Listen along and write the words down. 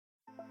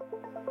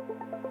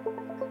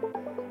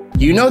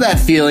You know that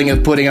feeling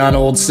of putting on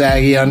old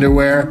saggy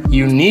underwear?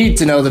 You need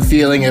to know the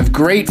feeling of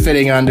great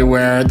fitting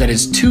underwear that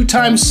is 2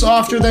 times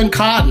softer than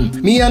cotton.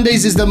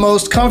 MeUndies is the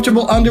most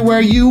comfortable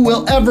underwear you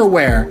will ever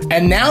wear.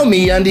 And now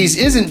MeUndies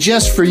isn't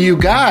just for you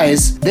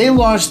guys. They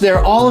launched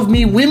their All of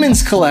Me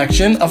women's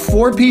collection, a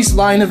 4-piece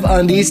line of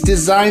undies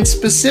designed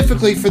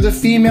specifically for the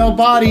female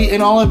body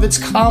in all of its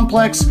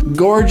complex,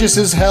 gorgeous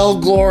as hell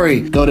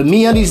glory. Go to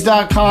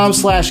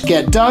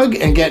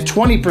MeUndies.com/GetDug and get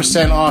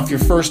 20% off your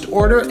first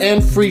order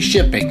and free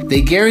shipping.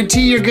 They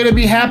guarantee you're going to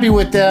be happy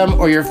with them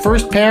or your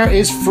first pair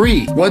is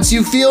free. Once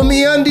you feel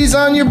MeUndies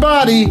on your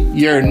body,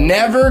 you're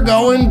never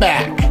going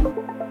back.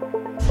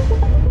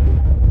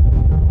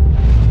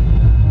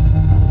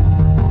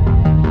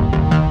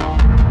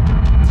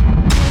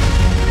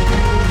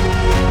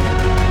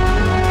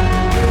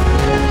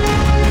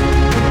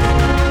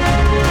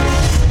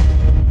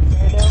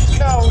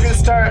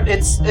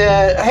 It's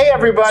hey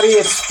everybody,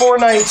 it's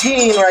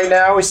 4:19 right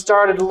now. We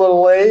started a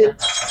little late,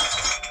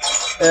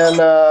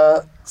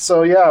 and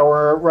so yeah,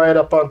 we're right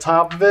up on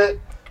top of it.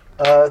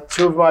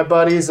 2 of my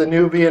buddies, a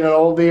newbie and an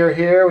oldie, are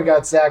here. We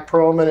got Zack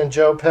Pearlman and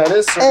Joe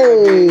Pettis.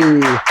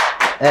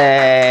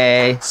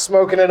 Hey,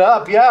 smoking it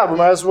up. Yeah, we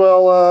might as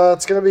well.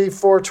 It's gonna be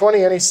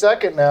 4:20 any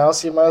second now,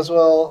 so you might as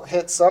well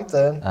hit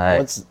something.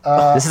 This is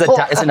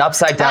it's an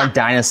upside down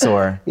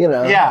dinosaur. You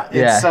know. Yeah,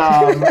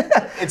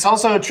 it's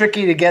also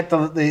tricky to get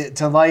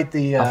to light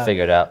the. I'll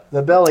figure it out.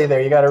 The belly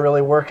there, you got to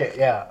really work it.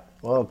 Yeah.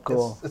 Well,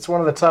 cool. It's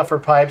one of the tougher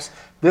pipes.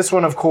 This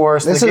one, of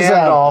course, this the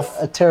Gandalf.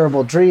 Is a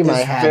terrible dream I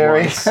had.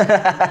 It's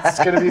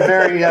going to be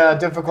very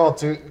difficult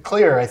to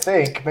clear, I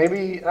think.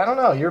 Maybe, I don't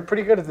know. You're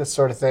pretty good at this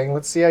sort of thing.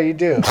 Let's see how you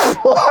do.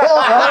 Oh!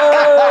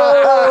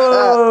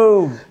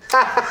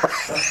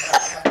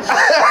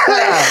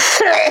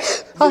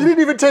 I didn't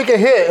even take a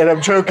hit, and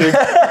I'm choking.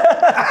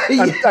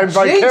 I'm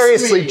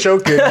vicariously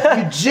choking.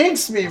 You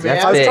jinxed me,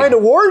 man. I was trying to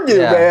warn you,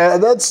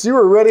 man. You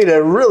were ready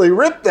to really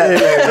rip that.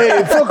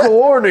 Hey, fuck a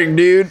warning,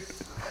 dude.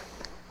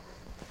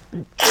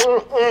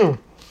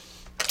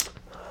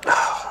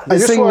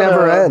 This thing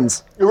never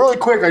ends. Really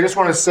quick, I just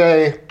want to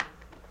say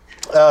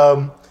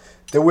that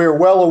we're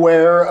well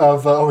aware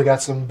of. We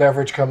got some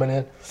beverage coming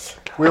in.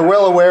 We're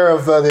well aware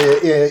of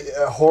the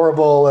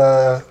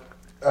horrible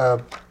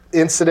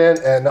incident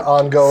and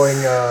ongoing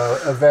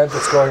event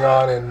that's going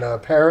on in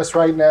Paris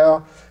right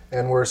now,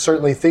 and we're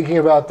certainly thinking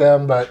about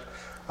them. But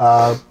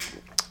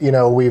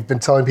we've been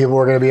telling people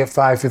we're going to be at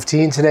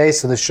 5:15 today,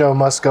 so the show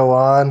must go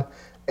on,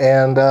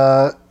 and.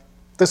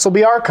 This will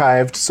be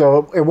archived,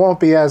 so it won't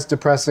be as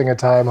depressing a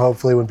time,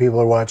 hopefully, when people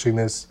are watching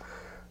this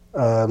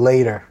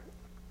later.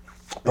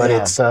 But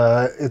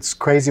it's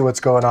crazy what's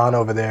going on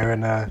over there,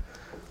 and I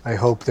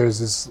hope there's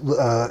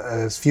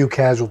as few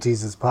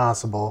casualties as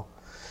possible.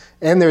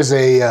 And there's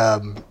a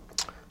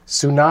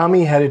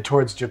tsunami headed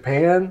towards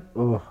Japan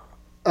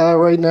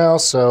right now,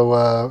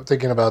 so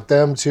thinking about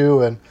them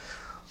too, and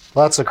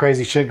lots of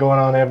crazy shit going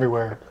on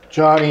everywhere.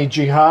 Johnny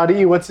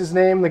Jihadi, what's his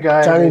name? The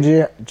guy.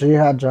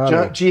 Jihad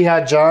Johnny.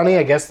 Jihad Johnny.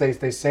 I guess they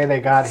say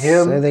they got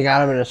him. Say they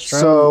got him in a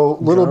strike. So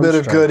a little bit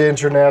of good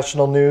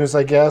international news,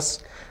 I guess.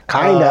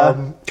 Kind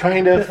of.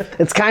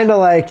 It's kind of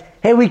like,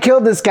 hey, we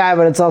killed this guy,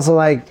 but it's also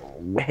like,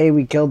 hey,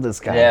 we killed this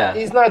guy. Yeah.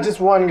 He's not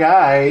just one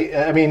guy.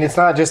 I mean, it's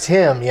not just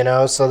him,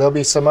 so there'll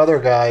be some other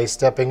guy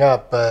stepping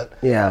up, but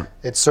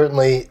it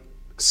certainly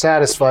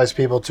satisfies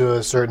people to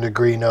a certain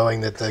degree knowing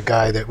that the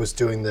guy that was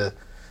doing the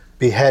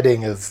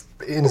beheading of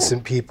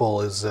innocent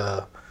people is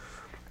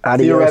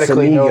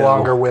theoretically no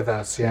longer with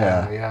us.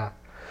 Yeah.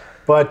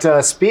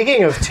 But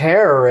speaking of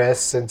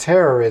terrorists and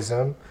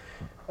terrorism,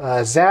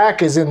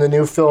 Zach is in the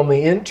new film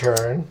The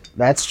Intern.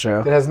 That's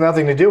true. It has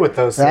nothing to do with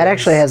those things. That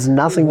actually has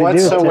nothing to do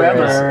with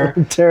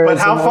terrorism. But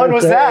how fun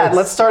was that?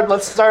 Let's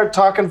start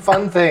talking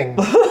fun things.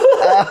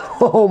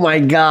 Oh my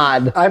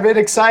God. I've been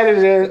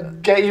excited to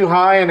get you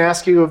high and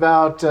ask you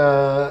about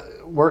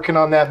working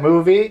on that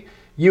movie.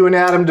 You and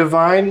Adam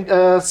Devine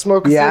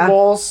smoke a few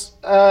bowls.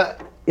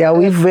 Yeah,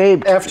 we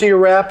vaped after you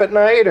rap at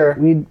night, or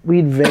we'd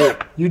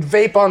vape. You'd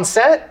vape on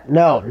set?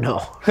 No.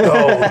 No.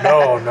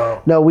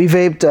 No, we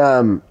vaped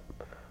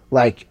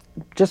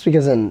just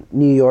because in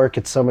New York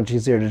it's so much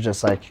easier to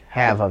just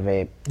have a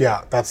vape.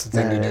 Yeah, that's the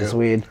thing to do. Is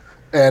weed.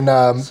 And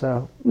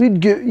so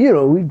we'd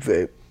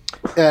vape.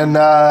 And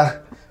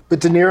but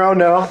De Niro,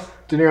 no.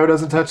 De Niro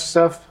doesn't touch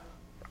stuff.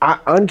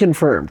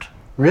 Unconfirmed.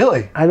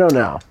 Really? I don't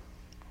know.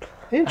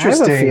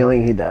 Interesting. I have a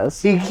feeling he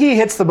does. He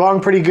hits the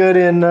bong pretty good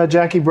in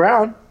Jackie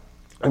Brown.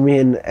 I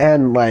mean,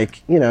 and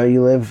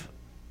you live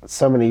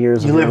so many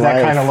years. You live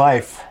that kind of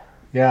life.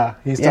 Yeah,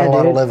 he's done a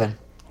lot of living.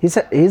 He's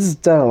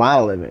done a lot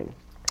of living.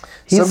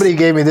 Somebody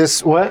gave me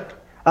this. What?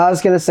 I was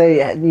gonna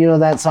say,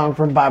 that song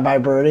from Bye Bye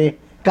Birdie,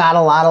 "Got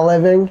a Lot of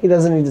Living." He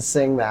doesn't need to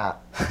sing that.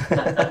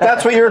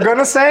 That's what you were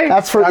gonna say?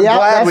 I'm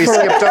glad we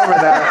skipped over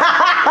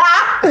that.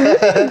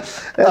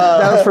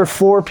 That was for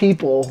 4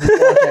 people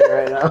watching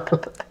right now.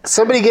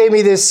 Somebody gave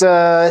me this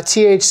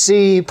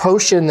THC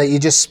potion that you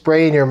just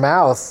spray in your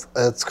mouth.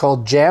 It's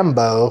called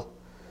Jambo.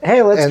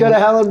 Hey, let's go to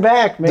hell and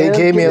back, man. They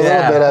gave me a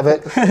little bit of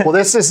it. Well,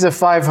 this is the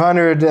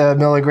 500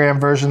 milligram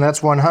version.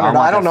 That's 100.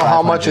 I don't know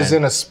how much is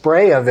in a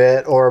spray of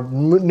it or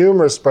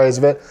numerous sprays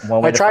of it.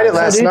 I tried it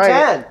last night.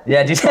 10.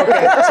 Yeah, do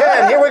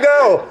 10. Here we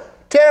go.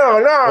 10,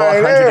 9,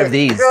 100 of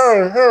these.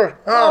 10, 10,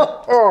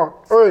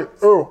 3,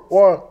 2,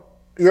 1,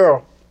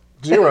 0.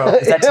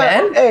 Is that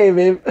 10? Hey,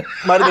 babe.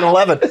 Might have been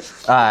 11. All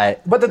right.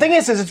 But the thing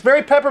is it's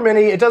very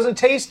pepperminty. It doesn't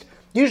taste.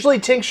 Usually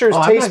tinctures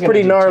taste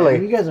pretty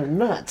gnarly. You guys are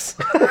nuts.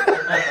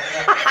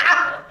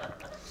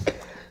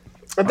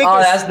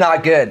 That's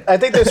not good. I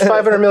think there's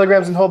 500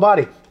 milligrams in the whole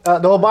body, the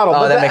whole bottle.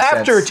 But that the makes sense.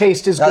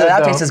 aftertaste is No, good. the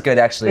aftertaste is good,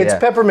 actually. It's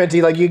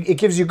pepperminty, like it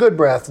gives you good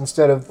breath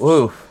instead of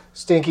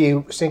stinky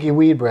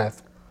weed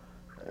breath.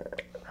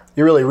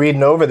 You're really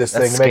reading over this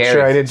thing to make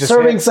sure I didn't just.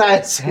 Serving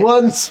size,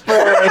 1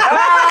 spray.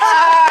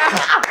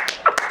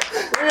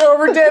 We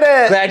overdid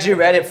it. Glad you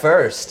read it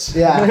first.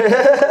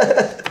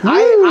 Yeah.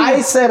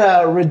 I said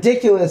a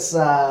ridiculous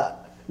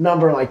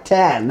number like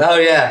 10. Oh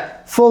yeah.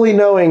 Fully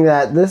knowing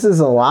that this is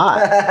a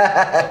lot.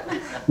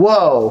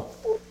 Whoa.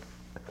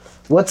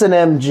 What's an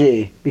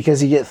mg?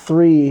 Because you get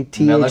 3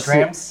 THC.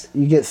 Milligrams?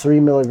 You get 3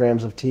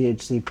 milligrams of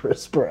THC per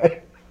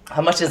spray.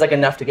 How much is like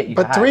enough to get you?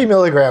 But high? 3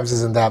 milligrams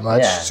isn't that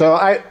much.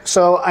 Yeah.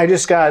 So I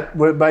just got,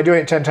 by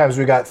doing it 10 times,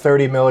 we got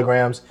 30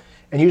 milligrams.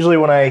 And usually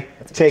when I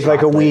take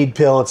like a weed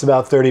pill, it's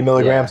about 30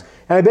 milligrams. Yeah.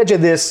 And I bet you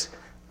this.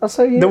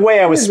 The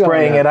way I was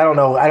spraying it, I don't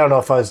know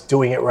if I was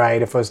doing it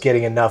right, if I was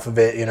getting enough of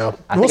it,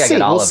 We'll see.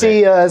 We'll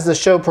see as the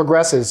show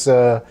progresses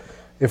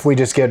if we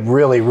just get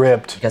really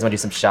ripped. You guys want to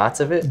do some shots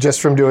of it?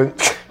 Just from doing.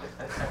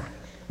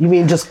 You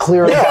mean just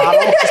clear a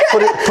bottle? Just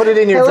put it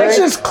in your drink. Let's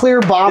just clear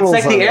bottles.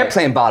 It's like the of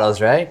airplane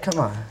bottles, right? Come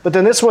on. But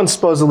then this one's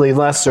supposedly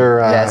lesser.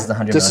 This is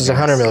 100 This is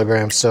 100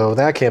 milligrams, so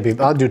that can't be.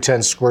 I'll do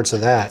 10 squirts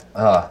of that.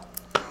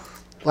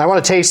 I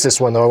want to taste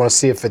this one, though. I want to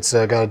see if it's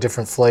got a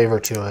different flavor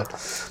to it.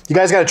 You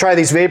guys got to try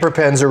these vapor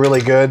pens. Are really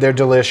good. They're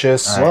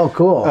delicious. Right. Oh,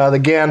 cool. The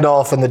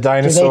Gandalf and the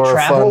dinosaur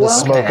are fun to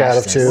smoke out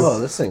of, too. Whoa,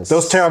 this thing's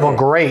Those terrible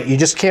great. You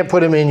just can't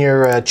put them in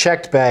your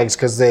checked bags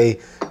because they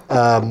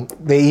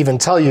even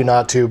tell you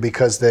not to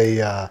because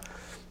the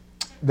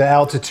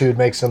altitude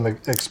makes them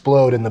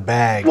explode in the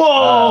bag.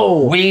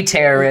 Whoa! We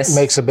terrorists.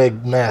 Makes a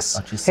big mess.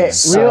 Hey,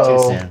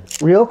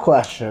 real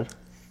question.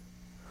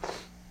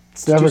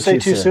 Did you say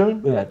too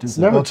soon? Yeah, too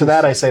soon. Well, to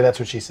that I say that's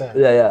what she said.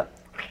 Yeah.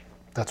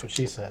 That's what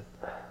she said.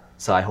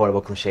 So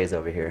horrible cliches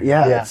over here.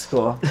 Yeah, that's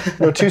cool.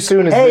 No, too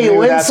soon is Hey, the new, you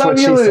win that's some, what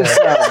you she lose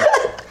said.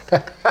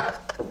 some.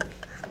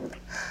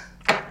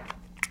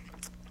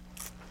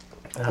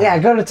 Yeah,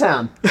 go to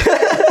town.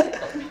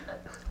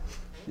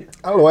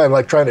 I don't know why I'm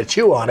like trying to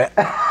chew on it.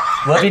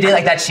 What if you did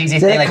like that cheesy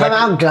Did thing, it like come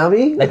out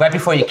gummy? like right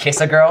before you kiss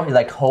a girl, you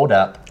like hold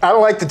up. I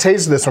don't like the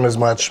taste of this one as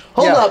much.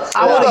 Hold up,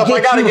 I want to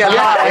I gotta get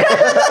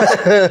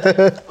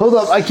high. Hold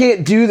up, I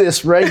can't do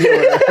this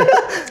regular.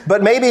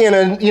 But maybe in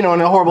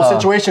a horrible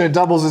situation, it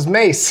doubles as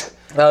mace.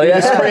 Oh yeah.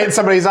 You spray it in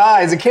somebody's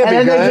eyes. It can't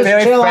And be then they good. just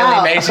Very chill friendly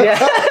out. mate. Yeah.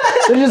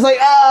 They're just like,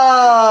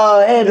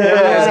 oh, hey, Just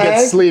man.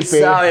 get sleepy.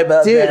 Sorry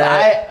about Dude,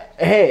 that.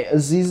 hey,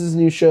 Aziz's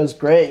new show's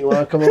great. You want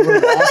to come over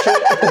and watch it?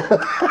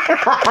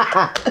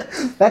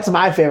 That's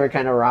my favorite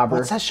kind of robber.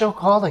 What's that show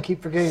called? I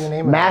keep forgetting the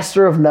name of it.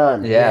 Master of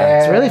None.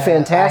 Yeah. It's really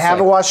fantastic. I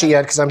haven't watched it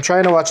yet because I'm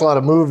trying to watch a lot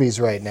of movies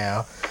right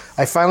now.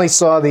 I finally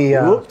saw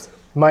the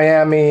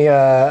Miami,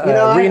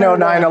 Reno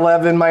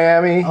 9/11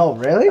 Miami. Oh,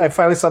 really? I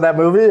finally saw that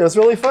movie. It was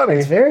really funny.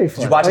 It's very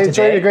fun. Did you watch I it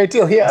enjoyed today? it a great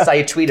deal. I Yeah. saw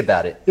you tweet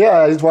about it. Yeah,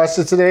 I watched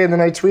it today and then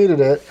I tweeted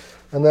it.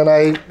 And then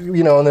and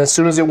then as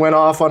soon as it went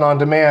off on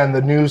demand,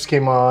 the news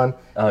came on.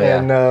 Oh,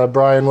 yeah. And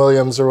Brian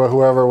Williams or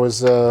whoever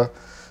was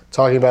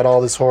talking about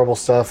all this horrible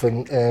stuff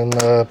in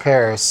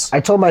Paris. I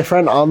told my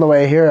friend on the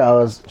way here,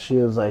 she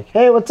was like,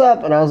 hey, what's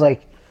up? And I was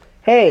like,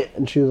 hey.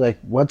 And she was like,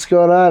 what's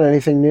going on?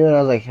 Anything new? And I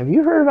was like, have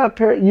you heard about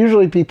Paris?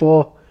 Usually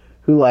people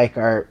who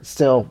are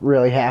still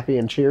really happy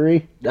and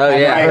cheery. Oh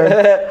yeah.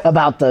 Heard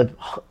about the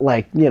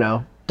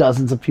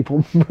dozens of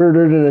people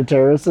murdered in a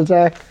terrorist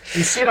attack.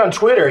 You see it on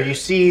Twitter. You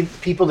see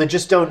people that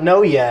just don't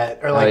know yet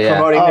are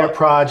promoting their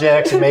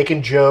projects and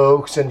making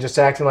jokes and just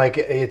acting like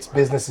it's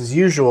business as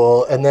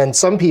usual. And then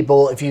some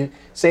people, if you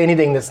say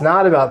anything that's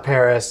not about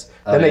Paris,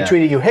 then they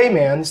tweet at you, hey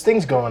man, this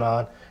thing's going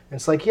on. And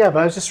it's like, yeah, but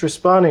I was just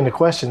responding to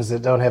questions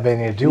that don't have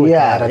anything to do with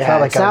that.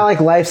 It's not like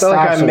life It's not like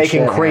stops I'm and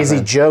making shit crazy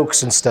happen.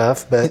 jokes and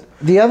stuff, but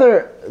The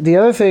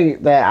other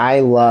thing that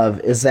I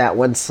love is that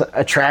when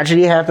a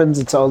tragedy happens,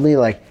 it's only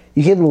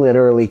you can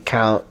literally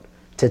count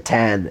to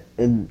 10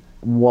 and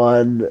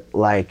one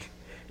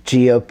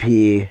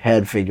GOP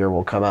head figure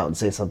will come out and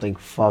say something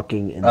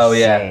fucking insane. Oh,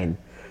 yeah.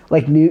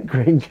 Like Newt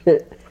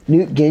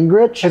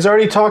Gingrich. has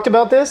already talked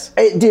about this?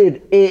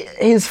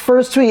 His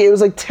first tweet, it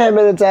was 10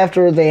 minutes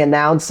after they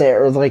announced it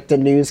or the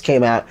news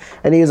came out.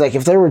 And he was like,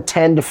 if there were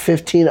 10 to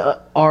 15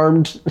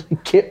 armed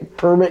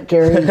permit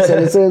carrying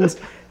citizens,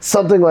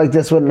 something like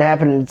this wouldn't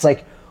happen. And it's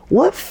like,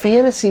 what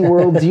fantasy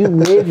world do you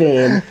live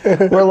in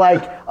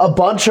where a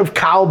bunch of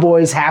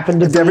cowboys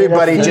happen to be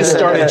Everybody just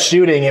started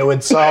shooting, it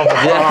would solve the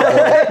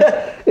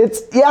problem.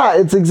 It's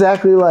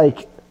exactly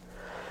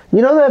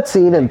that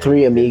scene in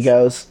Three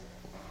Amigos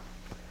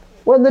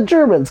when the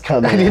Germans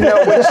come I didn't in.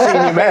 know which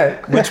scene you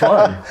meant. Which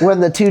one? When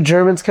the two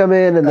Germans come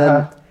in, and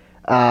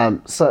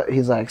then so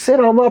he's like, "Sit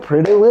on my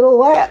pretty little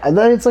lap," and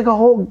then it's like a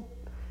whole.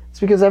 It's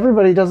because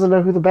everybody doesn't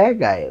know who the bad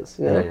guy is.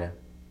 You know? Yeah.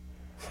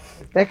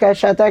 That guy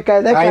shot that guy.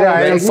 That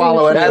guy. I didn't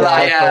follow it.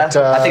 I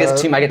think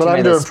it's too. I get too but many I'm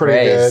of doing those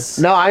pretty good. sprays.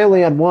 No, I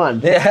only had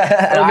one.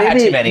 Yeah, Or I had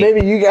too many.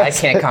 Maybe you guys.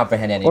 I can't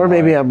comprehend anymore. Or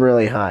maybe I'm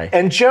really high.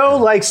 And Joe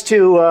likes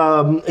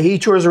to, he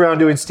tours around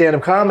doing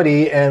stand-up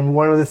comedy, and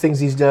one of the things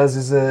he does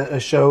is a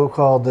show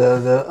called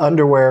the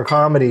Underwear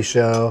Comedy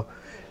Show,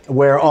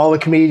 where all the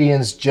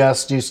comedians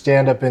just do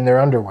stand-up in their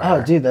underwear.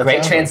 Oh, dude, that's Great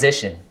awesome.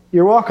 transition.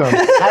 You're welcome.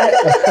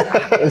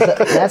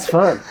 That's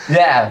fun.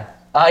 Yeah.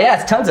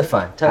 Yeah, it's tons of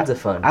fun. Tons of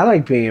fun. I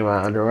like being in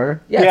my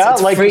underwear. Yeah,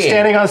 it's like freeing.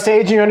 standing on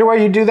stage in your underwear,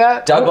 you do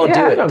that? Doug won't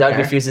Yeah, I do it. don't Doug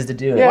care. refuses to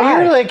do it. Yeah,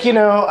 Why? you're like,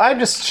 I'm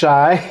just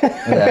shy.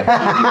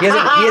 Yeah.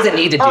 He doesn't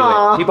need to do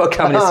it. People are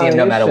coming to see him no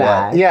you're matter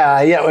shy. what.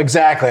 yeah,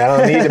 exactly. I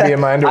don't need to be in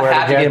my underwear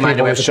have to to be get in my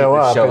people underwear to for show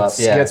people to up. show up,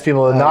 It yeah. gets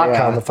people to not yeah.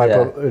 come if I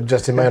Yeah. put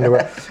just in my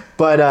underwear.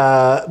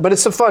 But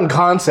it's a fun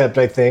concept,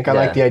 I think. I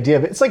like Yeah. the idea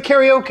of it. It's like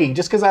karaoke.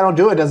 Just because I don't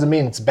do it doesn't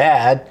mean it's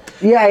bad.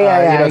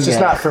 Yeah. It's just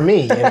not for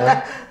me,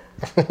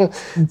 But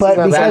not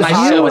because that My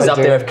I show would is up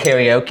do. there with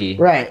karaoke.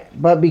 right,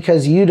 but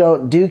because you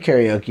don't do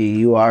karaoke,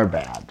 you are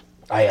bad.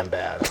 I am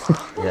bad.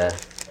 Yeah.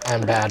 I'm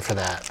bad for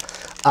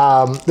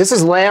that. This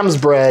is Lamb's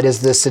Bread,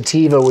 is the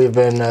sativa we've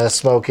been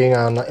smoking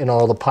in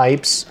all the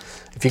pipes.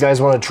 If you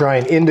guys want to try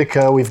an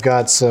indica, we've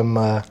got some,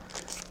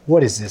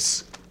 what is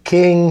this?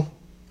 King,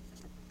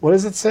 what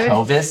does it say?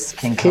 Clovis?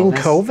 King King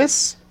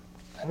Clovis?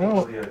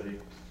 Covis?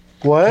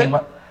 What? King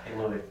what?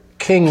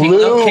 King King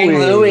Louis. King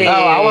Louis. Oh,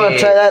 I want to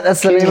try that.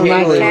 That's the name of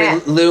my King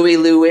cat.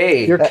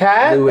 Louis. Your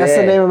cat? Louis. That's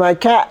the name of my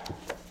cat.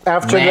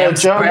 After Lamb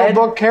the Jungle spread?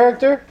 Book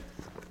character?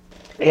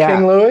 Yeah,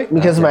 King Louis?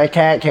 because my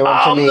cat came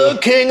up to I'm me. the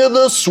king of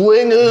the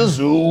swingers,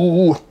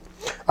 ooh.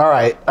 All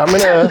right, I'm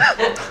gonna...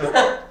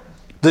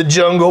 The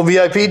Jungle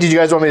VIP. Did you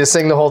guys want me to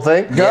sing the whole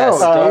thing? Yes,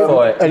 go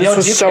for it. I You just don't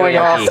was do showing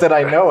karaoke. off that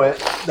I know it.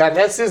 That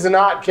this is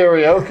not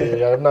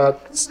karaoke. I'm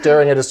not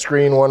staring at a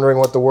screen wondering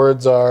what the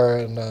words are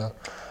and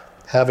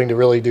having to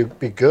really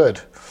be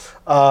good.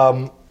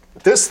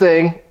 This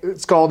thing,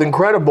 it's called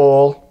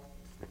Incredible.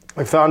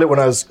 I found it when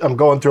I'm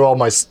going through all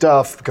my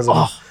stuff because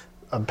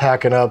I'm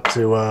packing up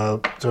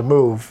to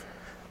move,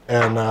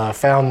 and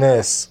found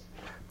this,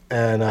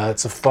 and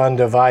it's a fun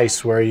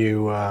device where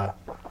you.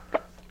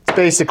 It's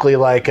basically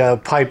like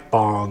a pipe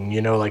bong,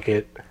 like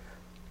it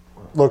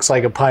looks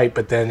like a pipe,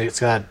 but then it's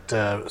got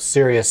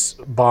serious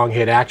bong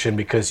hit action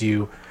because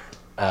you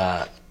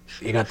got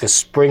this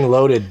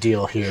spring-loaded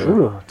deal here.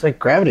 Ooh, it's like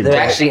gravity. They're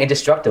ball. actually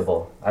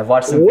indestructible. I've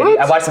watched some. What?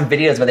 I've watched some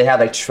videos where they have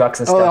like trucks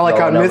and stuff. Oh, like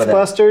on going over them.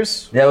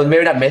 MythBusters? Yeah, well,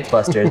 maybe not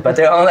MythBusters, but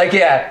they're all like,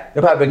 they're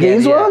probably good.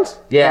 These yeah. ones?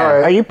 Yeah. All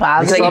right. Are you It's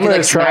positive? like So you I'm can gonna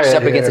like try smash it it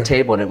up against here. a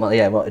table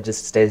and it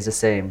just stays the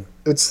same.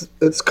 It's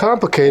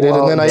complicated,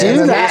 Well, and then do and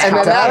then that, and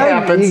then that Doug.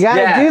 happens. You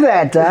gotta do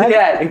that, Doug.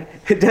 Yeah,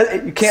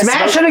 you can't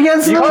Smash smoke. it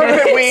against the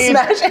Carpet weed.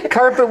 Smash it.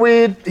 Carpet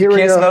weed. Here You we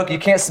can't go. smoke. You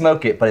can't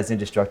smoke it, but it's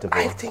indestructible.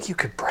 I think you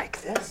could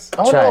break this.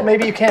 Oh Try no, it.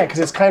 maybe you can't because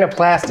it's kind of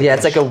plastic. Yeah,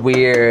 it's like a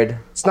weird.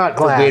 It's not a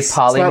glass. weird It's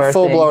polymer not thing.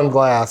 full-blown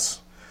glass.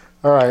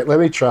 All right, let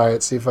me try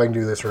it. See if I can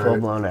do this right. Full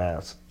blown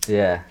ass.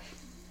 Yeah.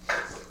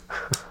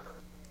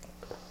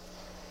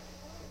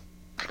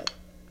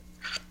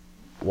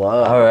 Whoa.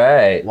 All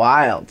right.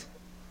 Wild.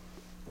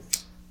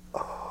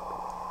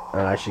 Oh,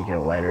 I should get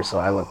a lighter so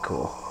I look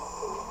cool.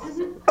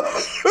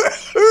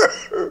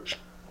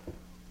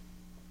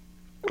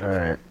 All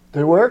right. Did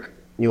it work?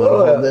 You want to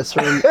hold this for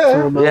a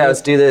moment? Yeah,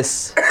 let's do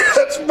this.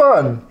 That's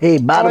fun. Hey,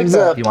 bottoms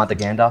that. up. You want the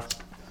Gandalf?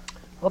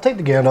 I'll take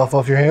the Gandalf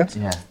off your hands.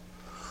 Yeah.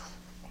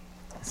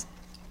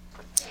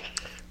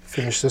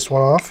 Finish this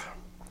one off.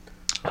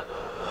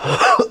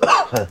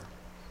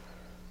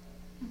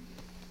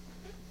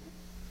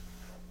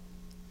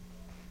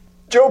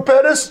 Joe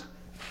Pettis,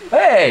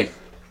 Hey.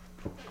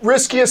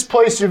 riskiest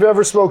place you've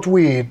ever smoked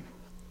weed.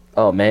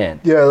 Oh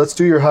man. Yeah, let's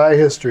do your high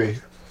history.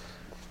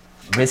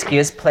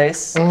 Riskiest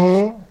place?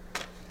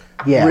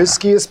 Yeah.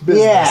 Riskiest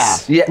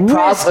business. Yeah. Yeah.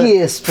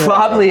 Riskiest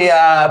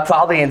place.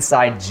 Probably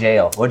inside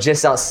jail or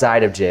just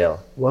outside of jail.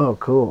 Whoa,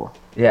 cool.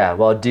 Yeah,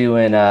 while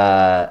doing,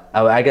 I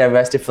got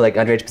arrested for like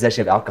underage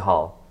possession of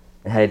alcohol.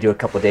 I had to do a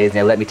couple of days, and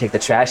they let me take the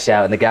trash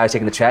out. And the guy was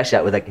taking the trash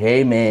out was like,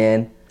 "Hey,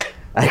 man,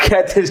 I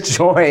got this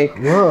joint."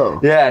 Whoa.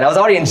 Yeah, and I was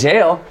already in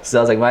jail, so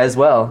I was like, "Might as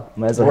well."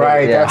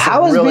 Right. Yeah. That's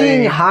How a is really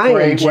being high in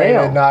great way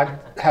jail? to not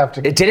have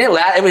to. It didn't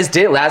last.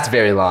 Didn't last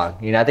very long.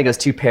 I think I was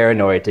too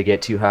paranoid to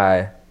get too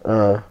high.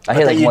 I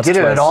hit like you once, did it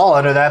twice. at all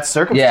under that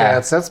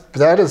circumstance.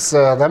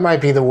 That might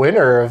be the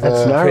winner of.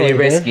 That's not Pretty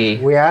really good. risky.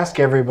 We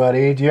ask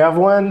everybody. Do you have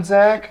one,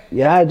 Zach?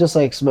 Yeah, I just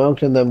like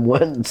smoked and then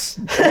once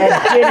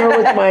had dinner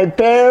with my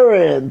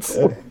parents.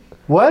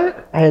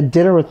 What? I had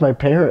dinner with my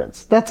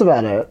parents. That's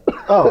about it.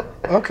 Oh,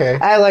 okay.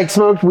 I like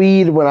smoked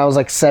weed when I was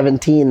like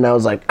 17 and I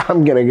was like,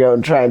 I'm gonna go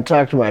and try and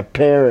talk to my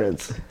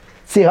parents.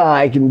 See how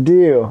I can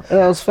do. And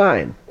I was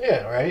fine.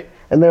 Yeah, right.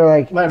 And they were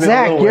like, Might have been a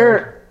Zach, little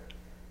weird.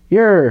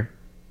 you're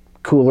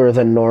cooler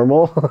than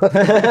normal.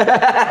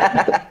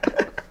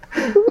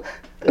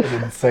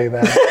 don't say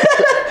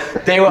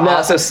that. They were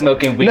also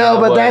smoking weed. No,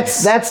 in the but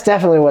woods. that's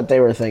definitely what they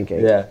were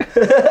thinking. Yeah.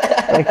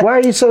 Like, why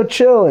are you so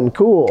chill and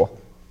cool?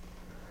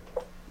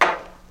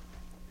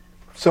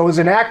 So as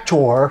an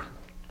actor,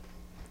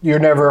 you're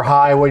never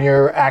high when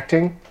you're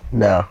acting?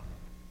 No.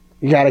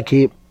 You gotta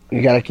keep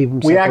them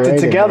We acted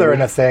separated, together baby.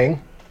 in a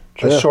thing,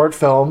 Sure. a short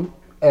film,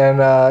 and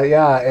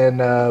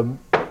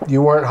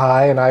you weren't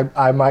high, and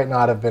I might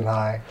not have been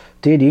high.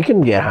 Dude, you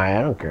can get high.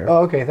 I don't care. Oh,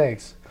 okay,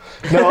 thanks.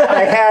 No,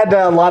 I had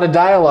a lot of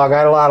dialogue. I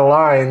had a lot of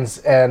lines,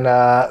 and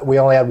we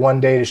only had one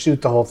day to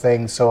shoot the whole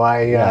thing, so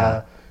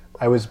I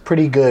was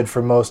pretty good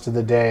for most of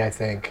the day, I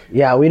think.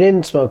 Yeah, we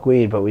didn't smoke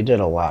weed, but we did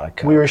a lot of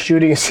coke. We were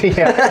shooting a scene.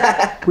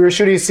 We were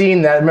shooting a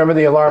scene that, remember,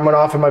 the alarm went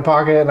off in my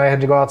pocket, and I had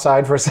to go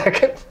outside for a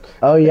second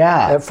Oh,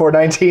 yeah. at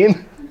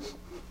 4:19.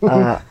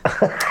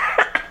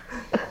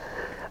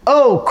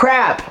 Oh,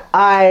 crap.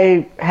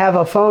 I have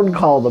a phone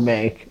call to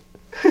make.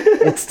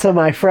 It's to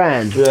my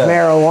friend.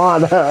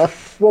 Marijuana.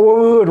 Well,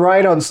 when we would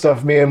write on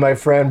stuff, me and my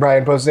friend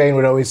Brian Posehn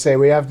would always say,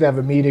 we have to have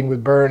a meeting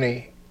with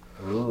Bernie.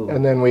 Ooh.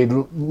 And then we'd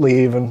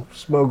leave and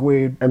smoke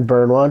weed. And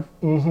burn one.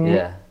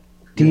 Yeah.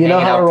 Do you know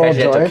Hanging how out to with roll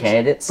presidential joints?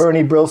 candidates?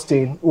 Bernie Brillstein. Do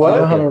you What?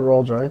 know how to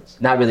roll joints?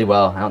 Not really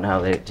well. I don't know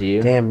how they do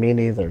you. Damn, me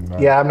neither. No.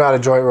 Yeah, I'm not a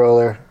joint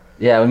roller.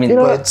 Yeah, I mean, You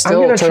know But what? still,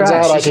 I'm it gonna turns try.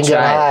 out You I should can get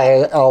try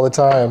high all the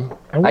time.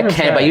 I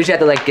can, but I usually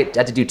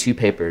have to do 2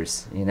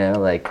 papers. You know,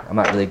 like I'm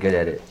not really good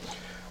at it.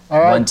 All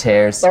right. One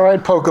tears. All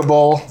right, poke a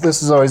bowl.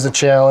 This is always a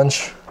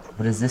challenge.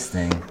 What is this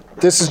thing?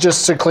 This is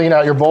just to clean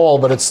out your bowl,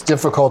 but it's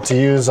difficult to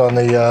use on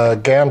the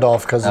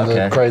Gandalf because of the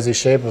Okay. crazy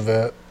shape of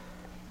it.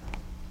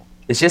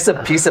 It's just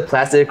a piece of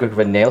plastic with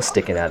a nail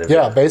sticking out of it.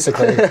 Yeah,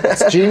 basically.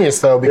 It's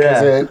genius, though,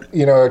 because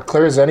it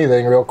clears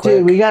anything real quick.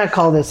 Dude, we gotta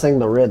call this thing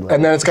the Riddler.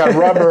 And then it's got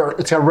rubber.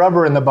 It's got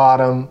rubber in the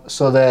bottom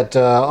so that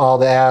all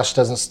the ash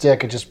doesn't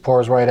stick. It just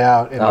pours right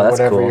out into Oh, that's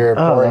whatever cool. you're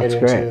Oh, pouring it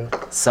that's into.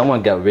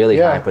 Someone got really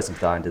Yeah. high and put some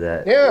thought into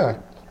that. Yeah,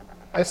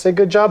 I say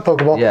good job,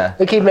 Pokeball. Yeah.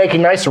 They keep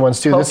making nicer ones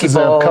too. This is a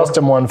Pokeball.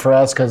 custom one for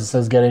us because it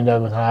says "Getting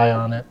Done with High"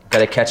 on it.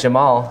 Gotta catch them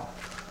all.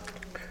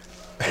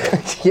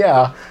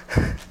 Yeah,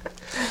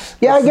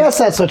 yeah, I guess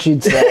that's what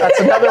you'd say. that's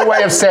another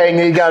way of saying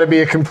you got to be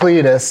a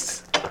completist.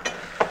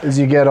 Is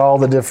you get all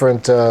the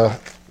different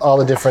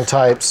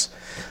types.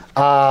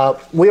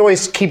 We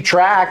always keep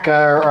track,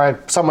 or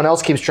someone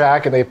else keeps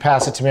track, and they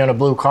pass it to me on a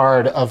blue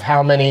card of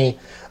how many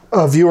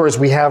viewers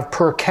we have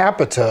per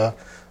capita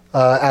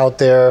out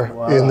there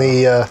in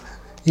the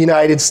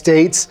United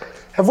States.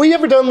 Have we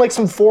ever done like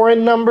some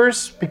foreign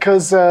numbers?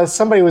 Because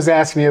somebody was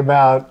asking me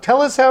about,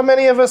 tell us how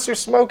many of us are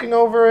smoking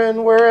over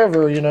in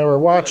wherever, or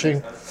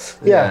watching.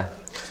 Yeah.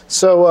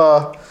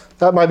 So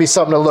that might be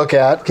something to look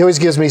at. He always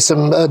gives me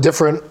some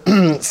different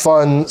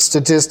fun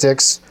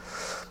statistics.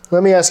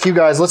 Let me ask you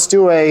guys, let's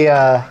do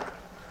a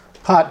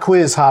hot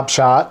quiz hop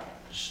shot.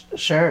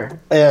 Sure.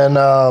 And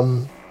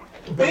I'm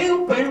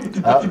going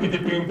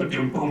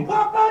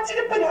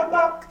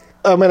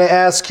to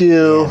ask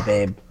you, Yeah,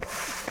 babe.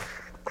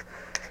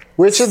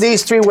 which of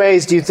these 3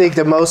 ways do you think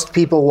that most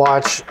people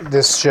watch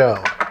this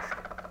show?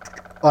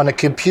 On a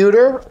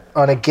computer,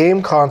 on a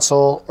game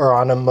console, or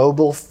on a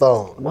mobile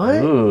phone? What?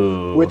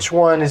 Ooh. Which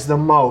one is the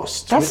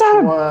most? That's Which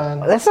not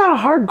one? that's not a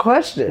hard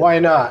question. Why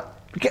not?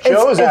 Because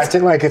Joe's it's-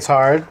 acting like it's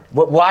hard.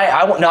 Why?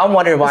 I'm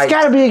wondering why. It's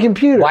gotta be a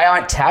computer. Why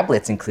aren't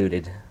tablets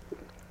included?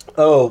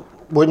 Oh,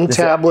 wouldn't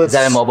tablets... Is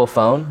that a mobile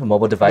phone? A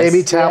mobile device?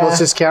 Maybe tablets Yeah.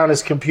 just count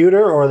as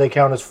computer, or they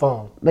count as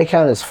phone. They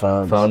count as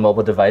phones. Phone,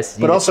 mobile device.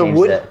 You But need to also, change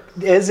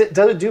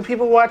that. do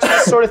people watch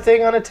this sort of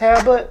thing on a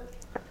tablet?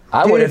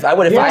 I would if I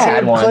Yeah,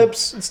 had one.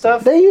 clips and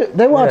stuff. They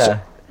watch. Yeah.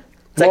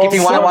 It's like if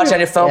you want to Long watch form? on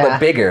your phone, Yeah. but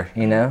bigger,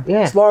 Yeah.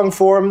 It's long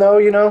form though,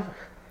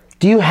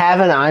 Do you have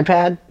an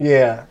iPad?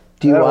 Yeah.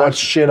 Do you I don't watch- watch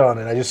shit on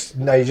it. I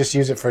just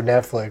use it for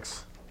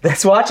Netflix.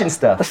 That's watching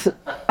stuff.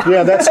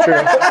 Yeah, that's true.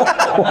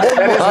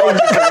 That is watching.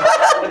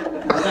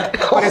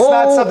 But it's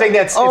not something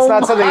that's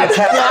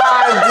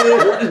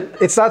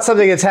it's not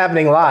something that's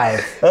happening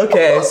live.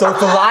 Okay, so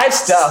for live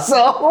stuff.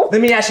 So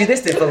Let me ask you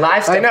this then: for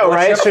live stuff, I know, what's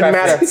right? your It shouldn't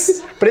matter.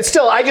 preference? But it's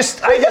still, I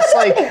just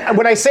like,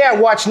 when I say I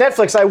watch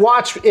Netflix, I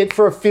watch it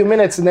for a few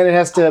minutes and then it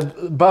has to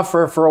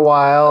buffer for a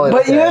while. And,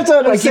 But you have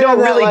to like, you understand don't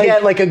that, really like-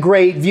 get like a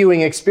great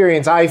viewing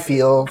experience, I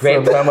feel.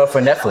 Great from- promo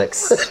for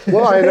Netflix.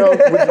 Well, I know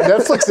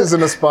Netflix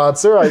isn't a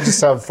sponsor. I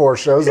just have 4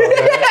 shows on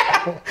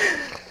there.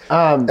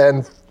 And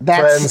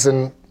that's- friends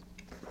and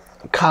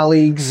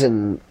colleagues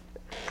and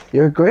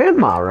your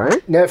grandma,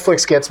 right?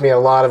 Netflix gets me a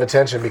lot of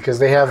attention because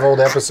they have old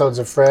episodes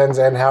of Friends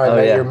and How I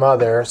Met yeah. Your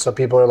Mother. So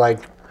people are like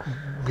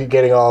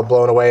getting all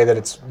blown away that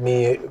it's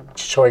me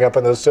showing up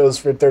on those shows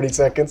for 30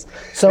 seconds.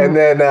 So- and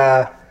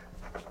then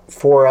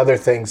 4 other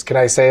things. Can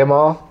I say them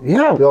all?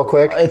 Yeah. Real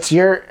quick? It's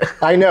your.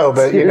 I know,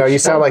 but you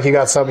sound like you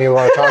got something you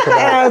want to talk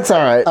about. That's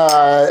all right.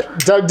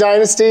 Doug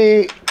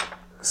Dynasty,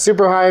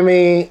 Super High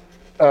Me,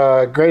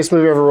 Greatest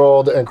Movie Ever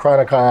Rolled, and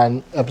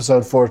Chronicon,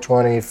 episode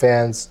 420,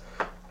 fans,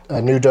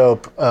 New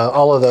Dope.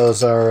 All of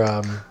those are,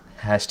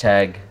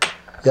 Hashtag.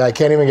 yeah, I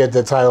can't even get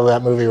the title of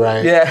that movie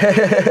right. Yeah.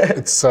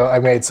 It's so I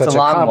made such It's a a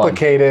long one.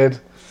 complicated.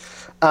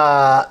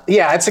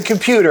 Yeah, it's a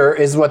computer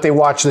is what they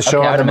watch the show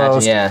Okay, I on the would imagine,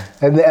 most. yeah.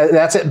 And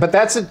that's it. But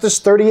that's at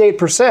just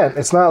 38%.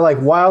 It's not like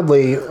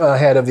wildly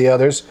ahead of the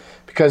others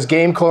because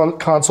game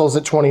consoles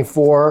at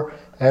 24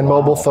 and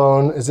mobile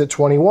phone is at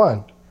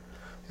 21.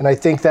 And I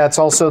think that's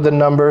also the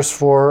numbers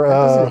for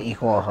doesn't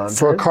equal 100.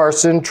 for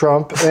Carson,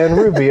 Trump, and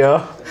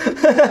Rubio.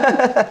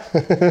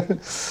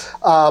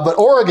 But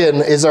Oregon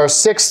is our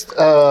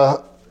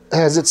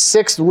has its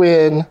sixth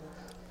win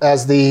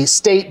as the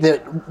state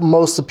that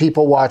most of the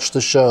people watched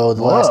the show,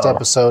 the last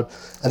episode.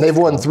 And they've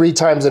won 3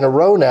 times in a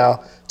row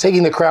now,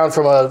 taking the crown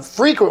from a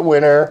frequent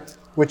winner,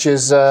 which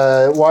is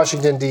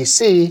Washington,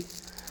 D.C.,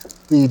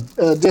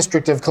 the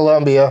District of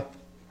Columbia.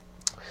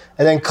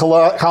 And then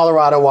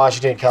Colorado,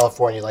 Washington,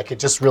 California. Like, it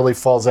just really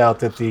falls out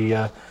that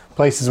the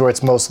places where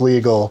it's most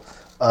legal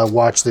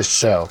watch this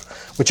show.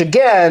 Which,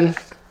 again,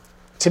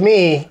 to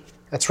me,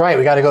 that's right,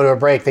 we got to go to a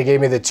break. They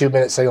gave me the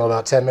 2-minute signal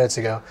about 10 minutes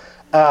ago.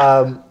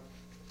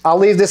 I'll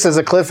leave this as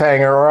a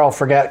cliffhanger or I'll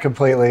forget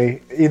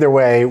completely. Either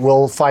way,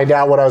 we'll find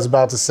out what I was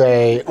about to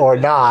say or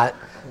not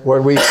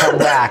when we come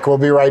back. We'll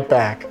be right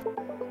back.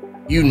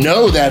 You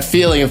know that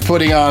feeling of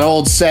putting on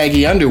old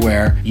saggy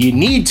underwear. You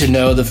need to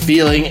know the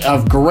feeling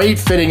of great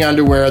fitting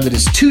underwear that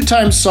is 2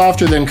 times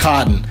softer than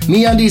cotton.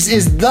 MeUndies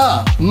is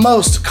the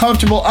most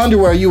comfortable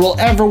underwear you will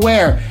ever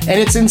wear, and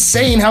it's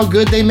insane how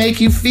good they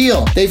make you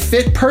feel. They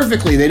fit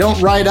perfectly, they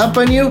don't ride up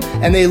on you,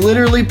 and they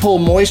literally pull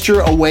moisture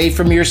away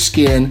from your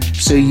skin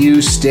so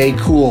you stay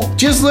cool.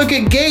 Just look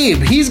at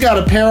Gabe, he's got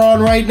a pair on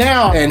right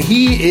now, and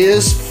he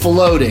is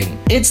floating.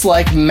 It's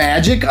like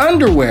magic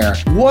underwear.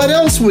 What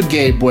else would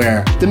Gabe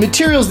wear? The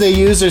materials they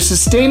use are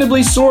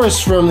sustainably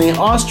sourced from the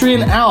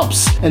Austrian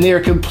Alps, and they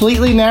are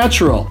completely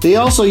natural. They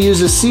also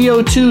use a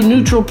CO2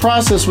 neutral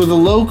process with a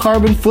low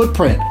carbon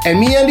footprint. And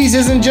MeUndies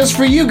isn't just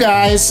for you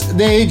guys.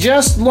 They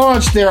just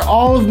launched their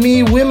All of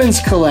Me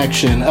women's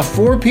collection, a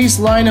 4-piece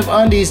line of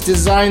undies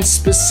designed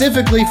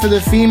specifically for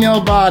the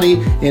female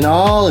body in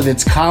all of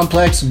its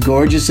complex,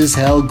 gorgeous as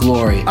hell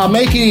glory. I'll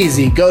make it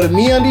easy. Go to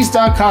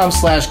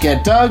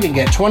MeUndies.com/GetDug and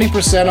get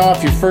 20%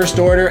 off your first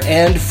order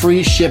and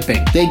free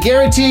shipping. They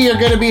guarantee you're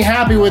going to be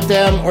happy with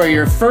them or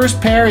your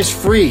first pair is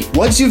free.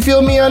 Once you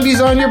feel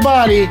MeUndies on your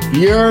body,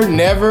 you're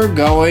never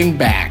going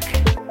back.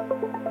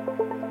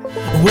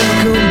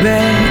 Welcome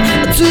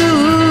back to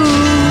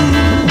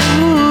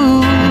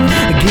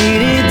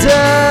Get It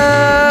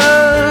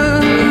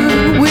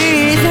Done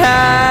with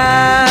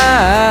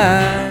High.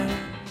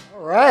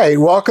 All right,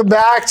 welcome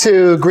back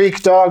to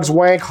Greek Dogs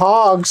Wank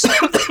Hogs.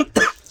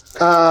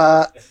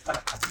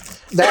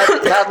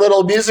 That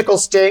little musical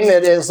sting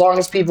that, as long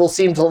as people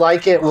seem to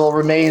like it, will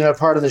remain a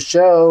part of the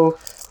show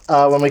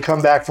when we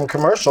come back from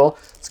commercial.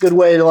 It's a good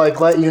way to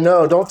let you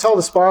know. Don't tell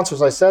the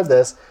sponsors I said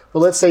this, but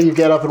let's say you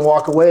get up and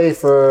walk away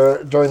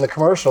during the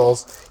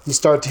commercials. You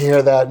start to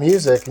hear that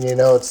music, and you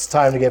know it's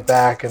time to get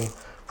back and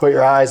put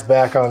your eyes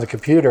back on the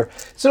computer.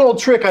 It's an old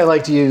trick I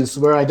like to use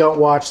where I don't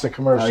watch the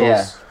commercials. Oh,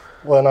 yeah.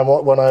 When I'm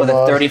For the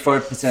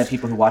 34% of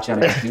people who watch it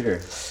on a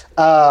computer.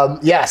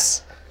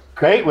 Yes.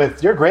 You're great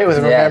with Yeah,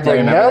 remembering I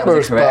remember that numbers,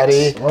 was correct.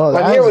 buddy. Well,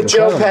 I'm that here was with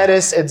Joe incredible.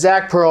 Pettis and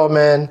Zack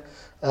Pearlman,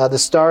 the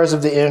stars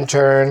of The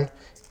Intern.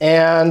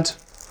 And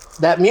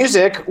that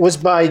music was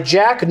by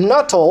Jack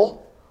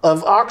Nuttall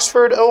of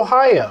Oxford,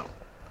 Ohio.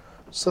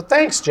 So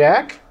thanks,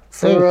 Jack,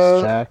 for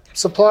Thanks, Jack.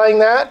 supplying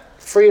that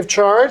free of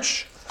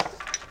charge.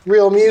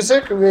 Real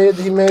music.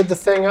 He made the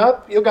thing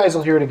up. You guys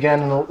will hear it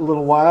again in a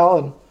little while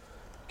and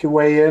can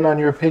weigh in on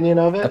your opinion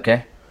of it.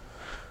 Okay.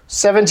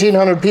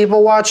 1,700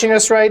 people watching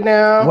us right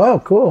now. Whoa,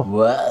 cool.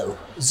 Whoa.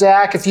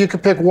 Zach, if you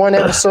could pick one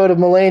episode of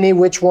Mulaney,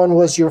 which one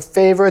was your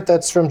favorite?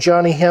 That's from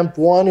Johnny Hemp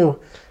 1, who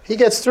he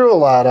gets through a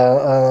lot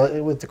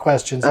with the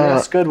questions. He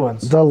asks good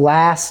ones. The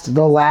last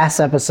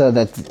episode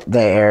that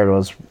they aired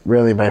was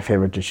really my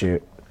favorite to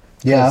shoot.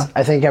 Yeah.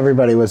 I think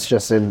everybody was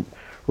just in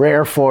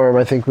rare form.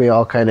 I think we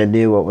all kind of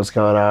knew what was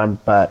going on,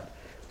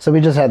 so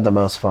we just had the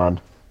most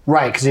fun.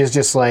 Right, because he was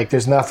just like,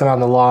 there's nothing on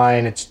the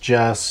line.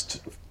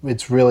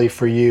 It's really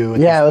for you.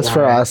 Yeah, it was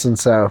for us, and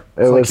so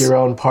it It's was like your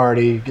own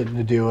party, getting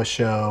to do a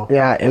show.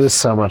 Yeah, it was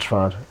so much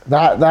fun.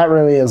 That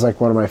really is like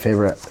one of my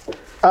favorite.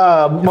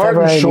 Martin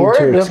ever I need Short,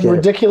 to escape.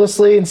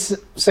 ridiculously,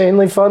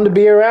 insanely fun to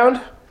be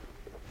around.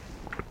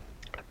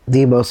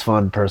 The most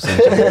fun person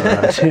to be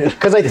around, dude.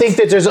 Because I think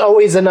that there's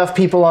always enough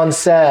people on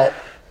set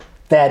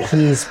that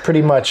he's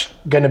pretty much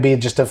going to be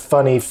just a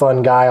funny,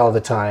 fun guy all the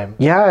time.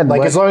 Yeah, and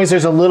Like, as long as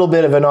there's a little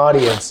bit of an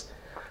audience.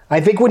 I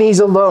think when he's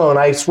alone,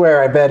 I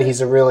swear, I bet he's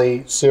a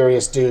really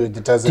serious dude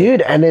that doesn't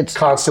and it's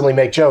constantly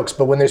make jokes.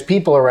 But when there's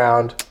people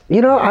around,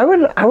 I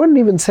wouldn't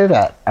even say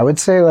that. I would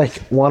say like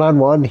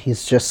one-on-one,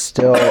 he's just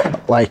still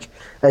like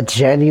a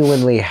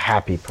genuinely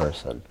happy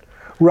person.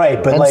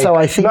 right? But And like, so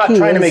I think not he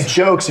trying to is- make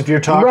jokes if you're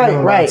talking to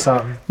him about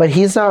something. But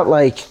he's not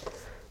like,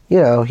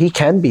 he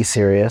can be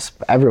serious.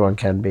 Everyone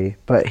can be,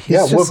 but he's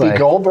Yeah, just Whoopi like,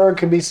 Goldberg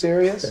can be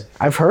serious.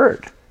 I've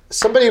heard.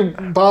 Somebody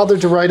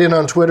bothered to write in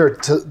on Twitter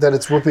that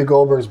it's Whoopi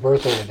Goldberg's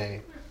birthday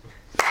today.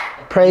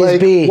 Praise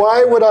Like, be.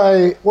 why would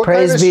I? What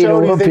Praise kind of be show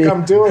to do you think Whoopi.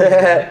 I'm doing?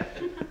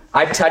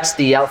 I touched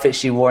the outfit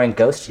she wore in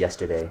Ghost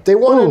yesterday. They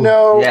want to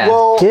know. Yeah.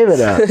 Well, Give it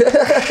up.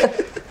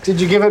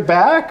 did you give it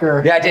back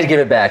or Yeah, I did give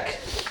it back.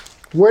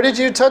 where did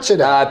you touch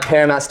it at?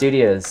 Paramount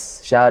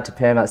Studios. Shout out to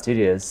Paramount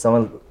Studios.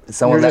 Someone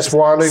You're just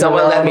wandering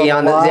someone let around me on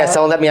on the the lot? yeah.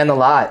 Someone let me on the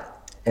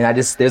lot, and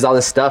there's all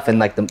this stuff, and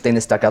like the thing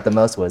that stuck out the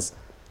most was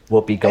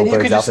Whoopi you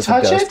Goldberg's could just outfit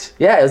from touch Ghost. it?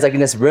 Yeah, it was like in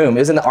this room. It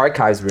was in the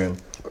archives room.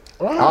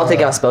 I don't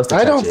think I was supposed to. I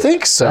touch don't it.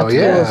 think so. That's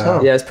cool as Yeah.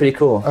 hell. Yeah, it's pretty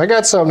cool. I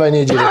got something I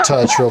need you to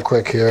touch real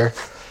quick here.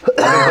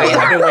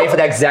 I've been waiting for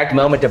that exact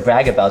moment to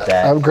brag about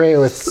that. I'm great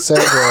with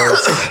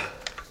segues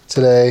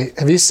today.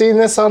 Have you seen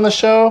this on the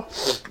show?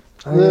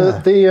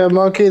 The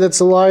monkey that's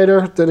a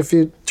lighter, that if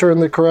you turn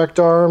the correct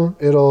arm,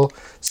 it'll...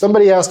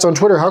 Somebody asked on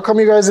Twitter, how come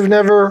you guys have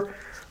never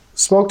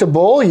smoked a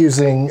bowl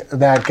using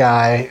that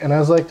guy? And I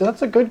was like,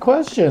 that's a good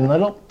question. I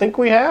don't think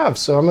we have,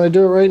 so I'm going to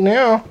do it right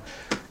now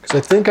because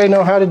I think I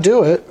know how to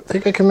do it. I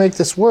think I can make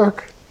this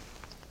work.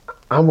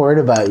 I'm worried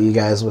about you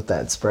guys with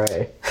that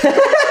spray.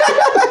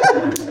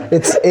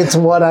 It's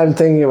what I'm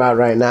thinking about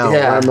right now.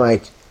 Yeah. I'm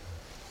like,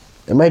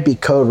 it might be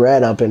code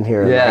red up in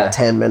here in Yeah. like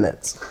 10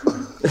 minutes.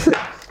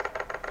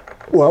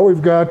 Well,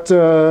 we've got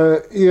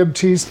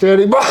EMT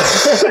standing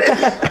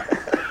by.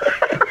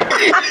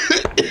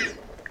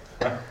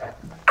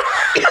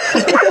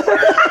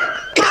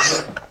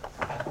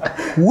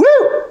 Woo!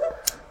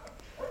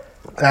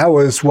 That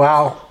was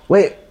wow.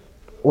 Wait,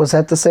 was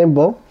that the same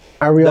bowl?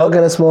 Are we all Nope.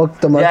 gonna smoke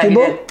the Yeah, monkey he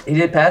bowl? did. He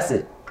did pass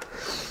it.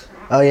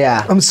 Oh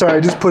yeah. I'm sorry, I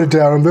just put it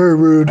down. I'm very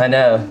rude. I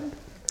know.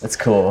 That's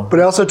cool. But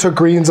I also took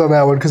greens on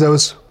that one because I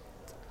was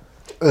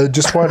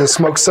just wanted to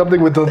smoke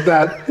something with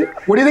that.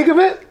 What do you think of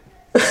it?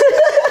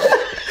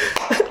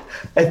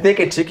 I think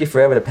it took you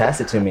forever to pass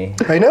it to me.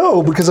 I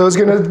know, because I was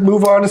going to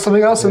move on to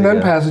something else and There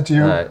then you go. pass it to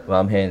you. All right. Well,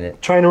 I'm hearing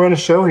it. Trying to run a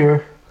show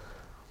here.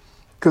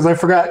 Because I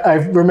forgot, I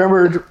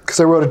remembered,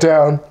 because I wrote it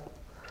down,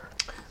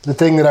 the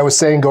thing that I was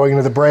saying going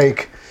into the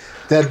break,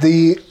 that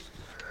the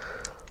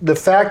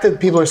fact that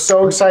people are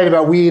so excited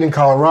about weed in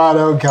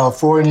Colorado,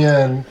 California,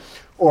 and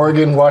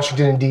Oregon,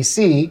 Washington, and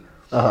D.C.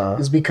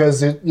 Is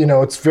because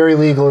it's very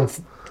legal,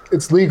 and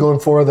it's legal in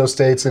 4 of those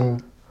states,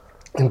 and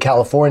in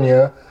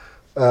California,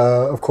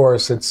 of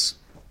course, it's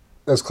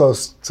as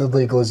close to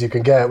legal as you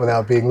can get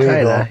without being legal.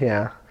 Kinda,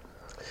 yeah.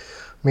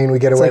 I mean, we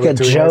get It's away like a with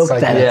doing joke this,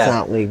 like that Yeah. it's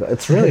not legal.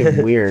 It's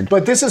really weird.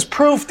 But this is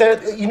proof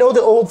that,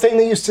 the old thing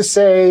they used to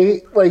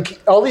say, like,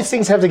 all these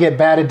things have to get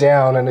batted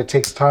down, and it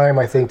takes time,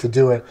 I think, to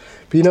do it.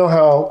 But you know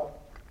how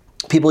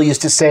people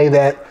used to say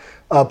that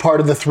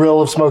part of the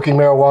thrill of smoking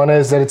marijuana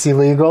is that it's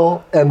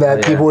illegal, and that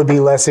Yeah. people would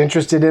be less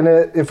interested in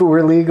it if it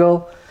were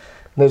legal?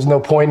 There's no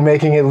point in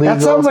making it legal.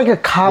 That sounds like a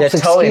cop's Yeah,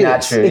 totally not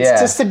excuse. true. It's Yeah.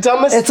 just the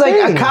dumbest It's like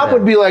thing. a cop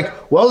would be like,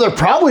 well, they're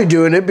probably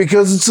doing it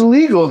because it's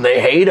illegal and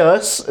they hate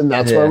us, and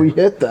that's why Yeah. we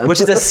hit them.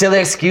 Which is a silly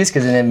excuse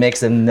because then it makes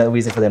them no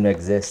reason for them to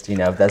exist.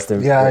 That's the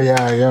Yeah.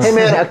 Hey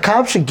man, a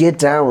cop should get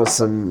down with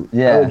some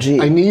Yeah. OG.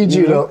 I need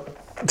you to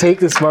take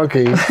this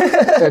monkey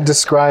and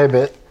describe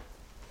it.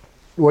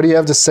 What do you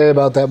have to say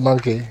about that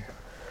monkey?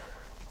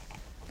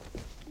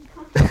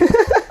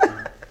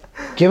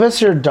 Give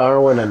us your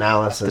Darwin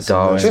analysis. The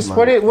Darwin. of this Just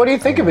what do you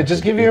think of it?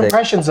 Just give your think-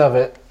 impressions of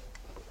it.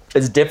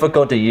 It's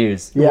difficult to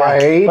use. Yeah,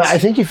 Right. but I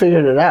think you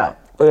figured it out.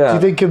 Yeah. Do you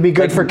think it could be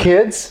good for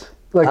kids?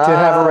 Like to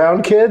have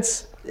around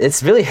kids?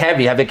 It's really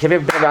heavy. Have you ever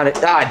been around it?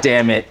 Ah,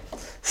 damn it.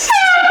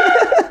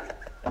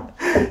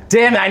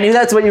 Damn it, I knew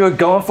that's what you were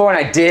going for,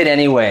 and I did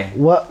anyway.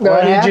 What? No,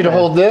 what I need you to happened?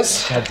 hold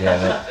this. God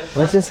damn it.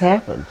 What just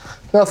happened?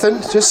 Nothing.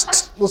 Let's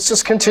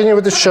just continue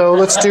with the show.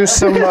 Let's do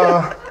some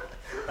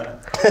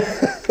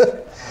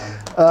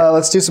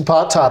let's do some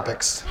pot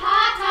topics.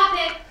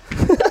 Hot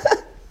topic.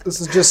 This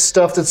is just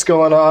stuff that's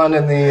going on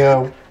in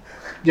the.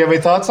 Do you have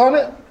any thoughts on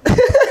it?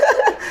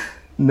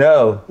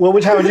 No.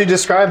 How would you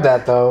describe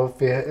that though,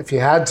 if you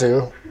had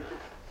to?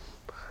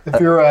 If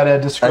you were at a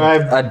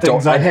describe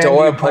things on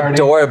Handy party.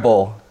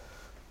 Adorable.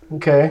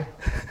 Okay.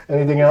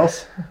 Anything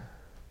else?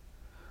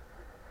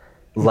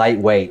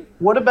 Lightweight.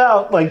 What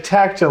about like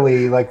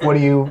tactily? Like, what do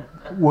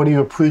you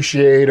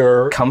appreciate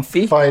or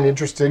Comfy? find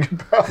interesting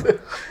about it?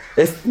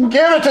 It's, Give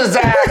it to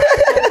Zach.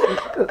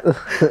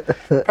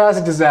 Pass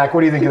it to Zach.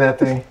 What do you think of that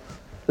thing?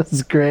 This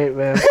is great,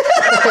 man.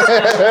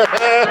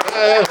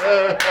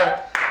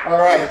 All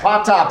right,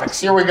 hot topics.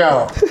 Here we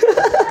go.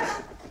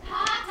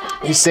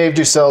 You saved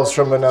yourselves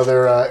from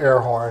another air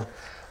horn.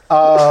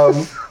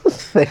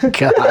 Thank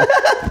God.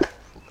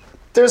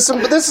 This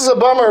is a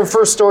bummer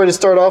first story to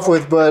start off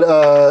with,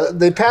 but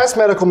they passed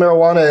medical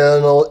marijuana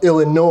in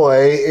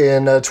Illinois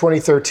in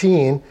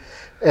 2013,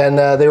 and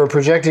they were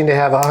projecting to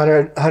have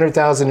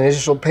 100,000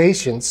 initial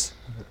patients.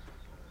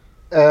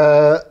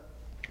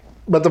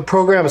 But the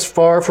program is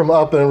far from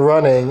up and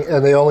running,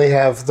 and they only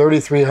have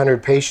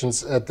 3,300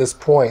 patients at this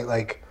point,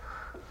 like,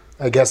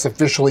 I guess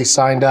officially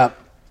signed up.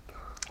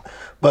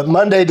 But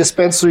Monday,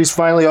 dispensaries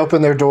finally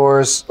opened their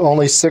doors.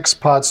 Only 6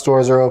 pot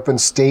stores are open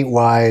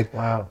statewide.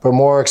 Wow. But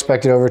more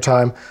expected over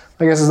time.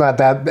 I guess it's not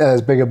that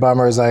as big a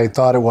bummer as I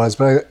thought it was,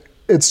 but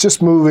it's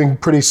just moving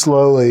pretty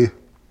slowly.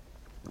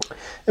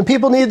 And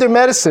people need their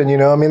medicine,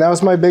 I mean, that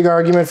was my big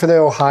argument for the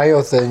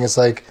Ohio thing. It's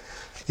like,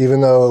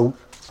 even though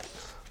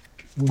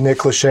Nick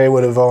Lachey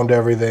would have owned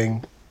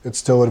everything, it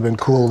still would have been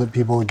cool that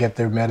people would get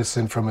their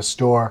medicine from a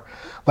store.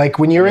 Like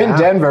when you're in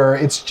Denver,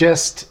 it's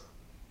just,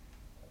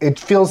 it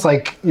feels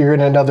like you're in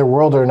another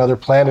world or another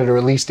planet, or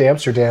at least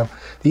Amsterdam.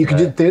 You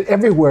can do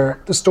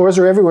everywhere. The stores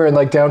are everywhere in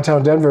like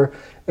downtown Denver,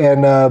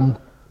 and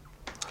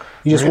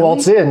you just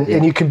waltz in,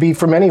 and you could be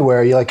from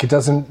anywhere. You like it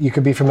doesn't. You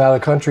could be from out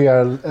of the country,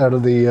 out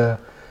of the.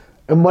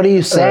 And what do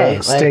you say?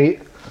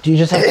 State. Do you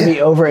just have to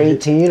be over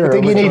 18? Or I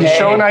think you need to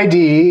show an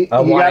ID. You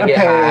gotta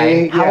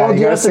pay. High. How old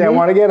do you have to say, be? I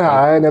want to get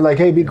high, and they're like,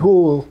 "Hey, be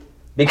cool."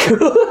 Be cool.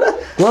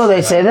 Whoa,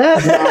 they say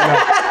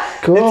that?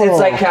 Cool. It's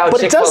like how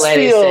But it does Chick-fil-A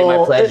they say my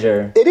feel.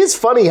 pleasure. It is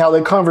funny how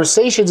the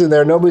conversations in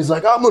there. Nobody's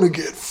like, "I'm gonna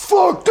get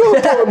fucked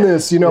up on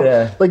this," you know.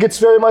 Yeah. Like it's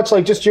very much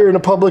like just you're in a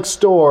public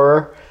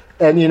store,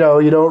 and you know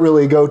you don't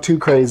really go too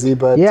crazy,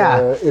 but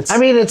it's. I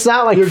mean, it's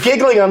not like you're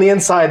giggling on the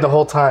inside the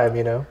whole time,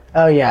 you know.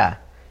 Oh yeah.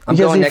 I'm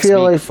Because going you next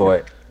feel week like, for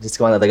it. Just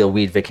going on like a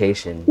weed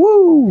vacation.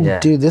 woo, Yeah.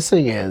 dude, this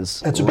thing is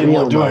That's what real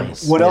people are doing.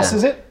 nice. What else Yeah.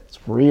 is it? It's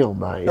real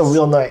nice. Oh,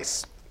 real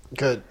nice.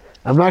 Good.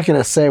 I'm not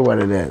gonna say what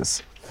it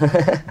is.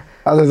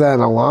 Other than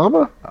a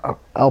llama,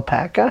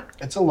 alpaca.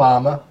 It's a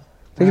llama.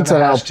 I think it's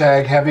have a an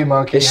hashtag heavy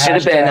monkey. It should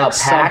have been hashtag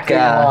something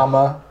alpaca.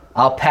 llama.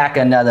 I'll pack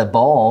another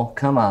bowl.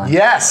 Come on.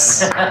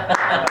 Yes.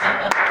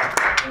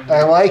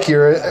 I like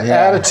your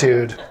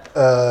attitude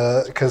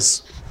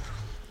because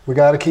we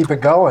got to keep it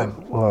going.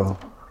 Whoa.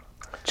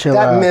 Chill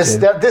out,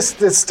 dude.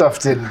 This stuff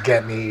didn't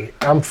get me.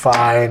 I'm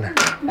fine.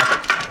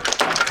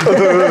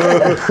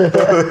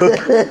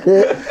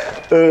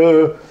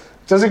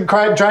 Does it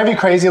drive you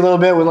crazy a little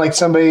bit when like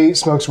somebody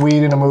smokes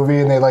weed in a movie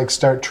and they like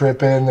start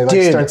tripping, they like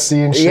Dude, start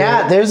seeing shit?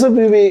 Yeah, there's a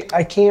movie.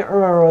 I can't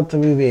remember what the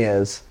movie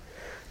is,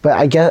 but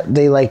I get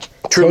they like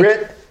True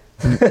take- Grit?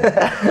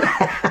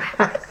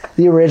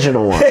 the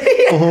original one.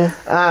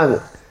 I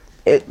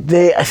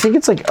think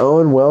it's like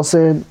Owen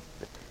Wilson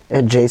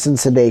and Jason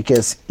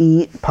Sudeikis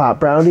eat pot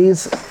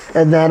brownies,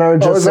 and then are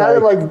just Oh, is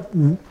that like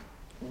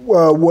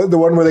the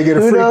one where they get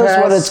a who free knows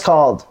pass? what it's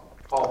called?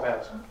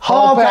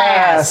 Hall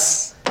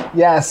pass.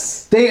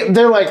 Yes.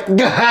 They're like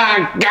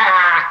gah,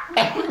 gah.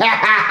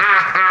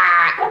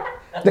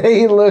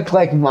 They look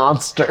like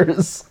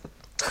monsters.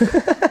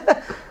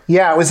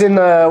 Yeah, it was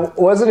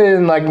wasn't it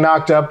in like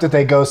Knocked Up that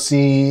they go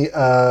see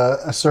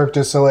a Cirque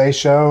du Soleil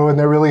show and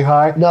they're really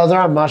high? No, they're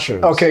on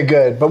mushrooms. Okay,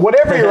 good. But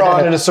whatever you're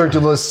on in a Cirque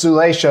du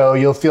Soleil show,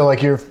 you'll feel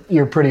like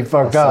you're pretty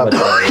fucked up.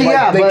 Like,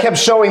 Yeah, they but- kept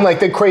showing like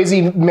the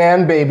crazy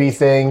man baby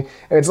thing,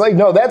 and it's like,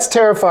 no, that's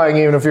terrifying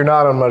even if you're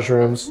not on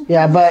mushrooms.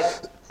 Yeah,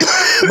 but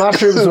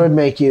mushrooms would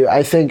make you.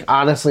 I think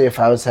honestly, if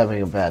I was having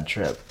a bad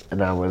trip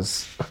and I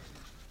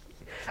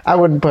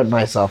wouldn't put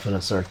myself in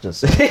a Cirque du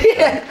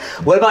Soleil.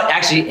 What about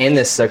actually in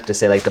the Cirque to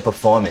say like the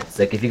performance?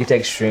 Like if you could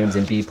take shrooms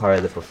and be part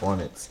of the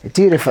performance.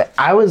 Dude, if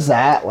I was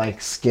that like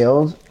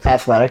skilled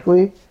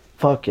athletically,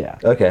 fuck yeah.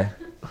 Okay.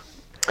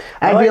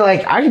 I'd be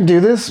like, I can do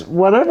this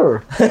whenever.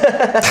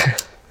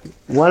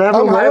 Whenever.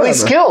 I'm highly wherever.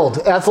 skilled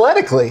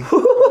athletically.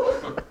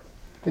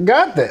 You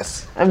got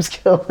this. I'm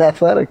skilled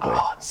athletically.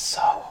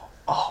 So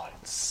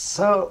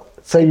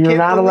So you're can't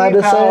not allowed to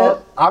believe say how- it?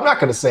 I'm not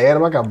going to say it.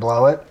 I'm not going to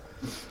blow it.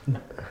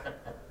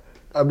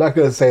 I'm not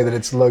going to say that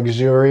it's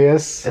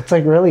luxurious. It's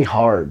like really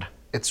hard.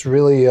 It's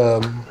really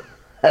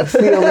That's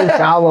the only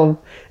problem,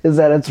 is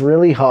that it's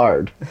really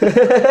hard.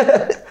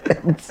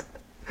 It's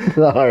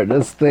the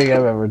hardest thing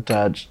I've ever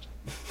touched.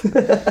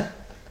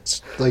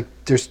 like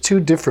there's two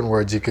different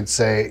words you could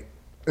say,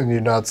 and you're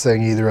not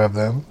saying either of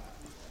them.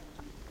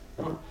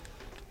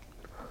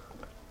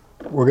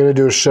 We're gonna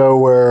do a show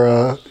where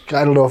I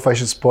don't know if I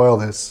should spoil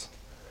this.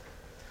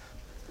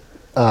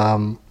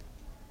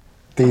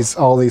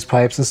 All these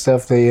pipes and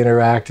stuff, they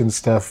interact and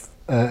stuff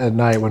at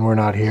night when we're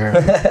not here.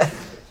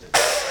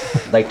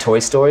 Like Toy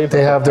Story. But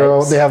They have their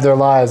pipes. they have their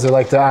lives. They're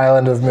like the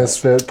island of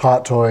misfit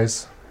pot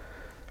toys.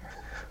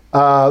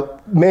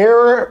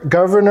 Mayor,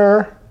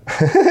 governor,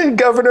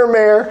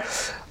 mayor.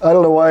 I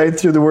don't know why I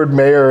threw the word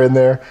mayor in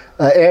there.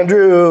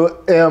 Andrew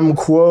M.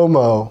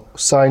 Cuomo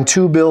signed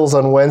 2 bills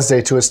on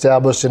Wednesday to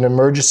establish an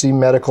emergency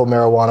medical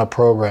marijuana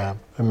program.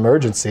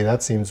 Emergency,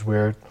 that seems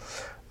weird.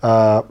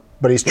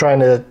 But he's trying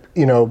to,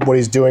 what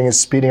he's doing is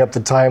speeding up the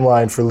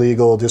timeline for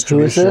legal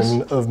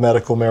distribution of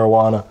medical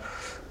marijuana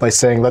by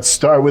saying, let's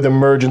start with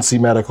emergency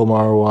medical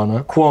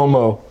marijuana.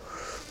 Cuomo,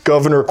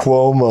 Governor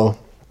Cuomo.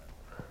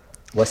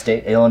 What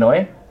state?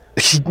 Illinois?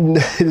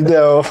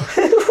 No.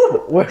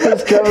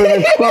 Where's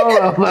Governor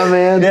Cuomo, my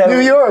man? New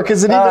York,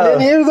 is it even in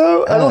here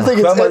though? I don't think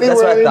it's Cuomo, that's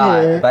what I anywhere thought,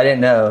 in here. but I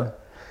didn't know.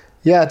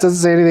 Yeah, it doesn't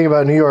say anything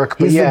about New York,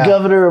 but He's yeah, the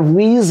governor of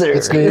Weezer.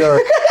 it's New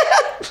York.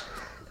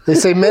 They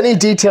say many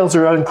details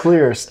are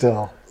unclear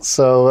still.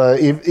 So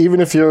even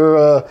if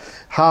you're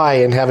high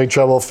and having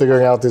trouble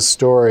figuring out this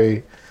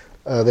story,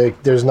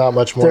 there's not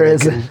much more. There they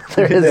isn't. can-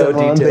 There isn't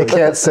one. They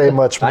can't say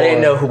much more. I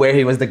didn't know where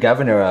he was the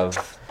governor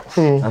of.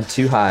 I'm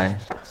too high.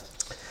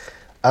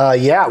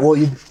 Yeah, well,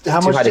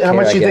 how high much? to How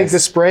much care, do you I think guess. the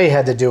spray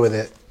had to do with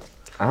it?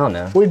 I don't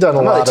know. We've done a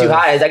I'm lot not too of-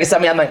 high. I guess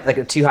I'm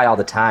like too high all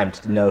the time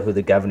to know who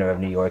the governor of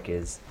New York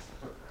is.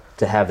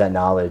 to have that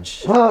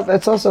knowledge. Well,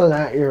 that's also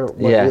not what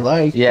Yeah. you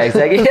like. Yeah,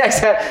 exactly. Yeah,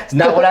 exactly. It's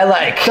not what I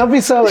like. Don't be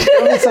so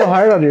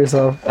hard on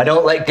yourself. I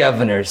don't like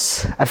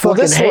governors. I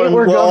fucking hate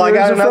where I governors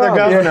got are another from.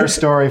 governor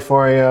story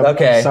for you.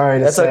 Okay, I'm sorry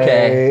to that's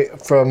say.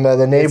 From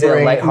the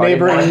neighboring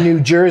lighthearted one? New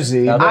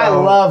Jersey. Okay. I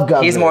love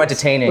governors. He's more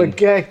entertaining. But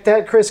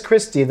that Chris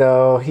Christie,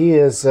 though,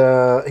 he's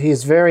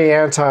very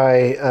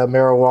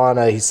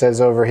anti-marijuana. He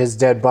says over his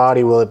dead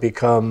body will it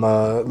become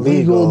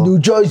legal. New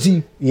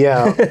Jersey.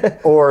 Yeah,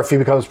 or if he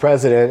becomes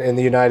president in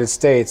the United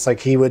States, like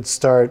he would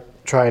start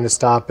trying to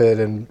stop it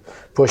and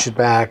push it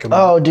back. And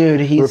Oh, dude,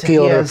 he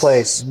repeal and has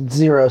replace.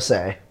 zero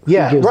say. He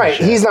Yeah, gives a right.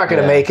 shit. He's not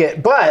going to make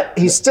it, but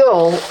he's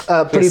still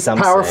pretty some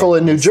powerful say.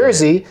 in New He's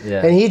Jersey,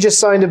 yeah. and he just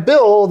signed a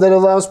bill that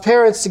allows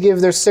parents to give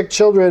their sick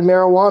children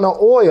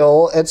marijuana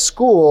oil at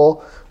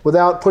school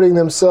without putting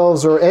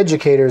themselves or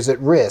educators at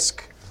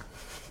risk.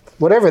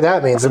 Whatever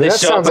that means. I mean, they that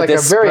show up sounds with like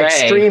a this very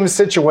spray. extreme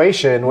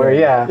situation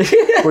where,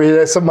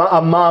 where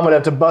a mom would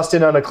have to bust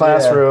in on a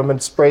classroom and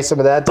spray some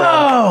of that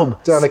down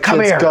a Come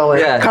kid's here.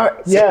 gullet. Yeah.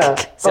 Yeah.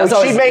 So it's Oh, she'd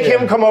always- make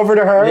him come over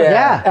to her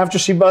Yeah. after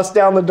she busts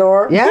down the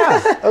door?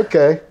 Yeah.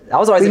 Okay. I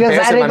was always Because I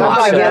embarrassed when my didn't mom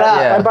wanna showed get up.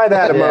 Yeah. I buy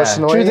that Yeah.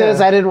 emotionally. Truth yeah. is,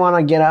 I didn't want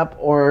to get up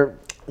or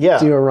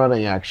do a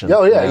running action.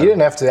 Oh yeah, you didn't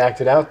have to act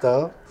it out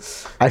though.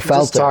 I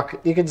felt it.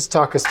 You can just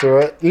talk us through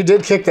it. You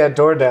did kick that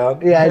door down.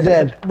 Yeah, I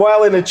did.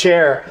 While in a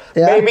chair.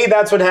 Yeah. Maybe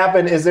that's what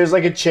happened. Is there's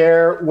like a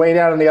chair way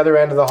down on the other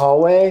end of the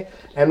hallway,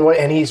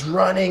 and he's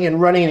running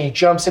and running, and he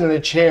jumps into the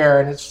chair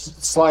and it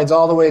slides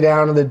all the way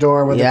down to the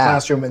door with the Yeah.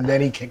 classroom, and then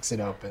he kicks it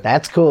open.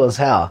 That's cool as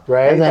hell.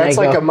 Right? And then That's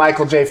I like go, a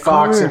Michael J.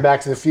 Fox here. in Back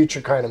to the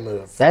Future kind of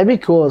move. That'd be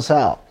cool as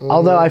hell.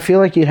 Although I feel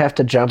like you'd have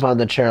to jump on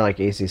the chair like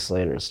AC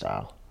Slater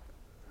style.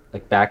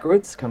 Like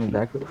backwards? Coming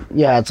backwards?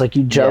 Yeah, it's like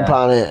you jump Yeah.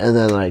 on it and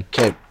then like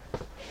kick.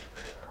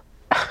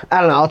 I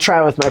don't know. I'll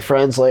try with my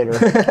friends later.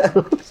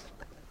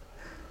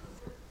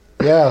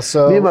 Yeah.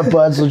 So Me and my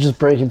buds will just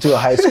break into a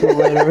high school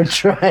later and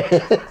try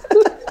it.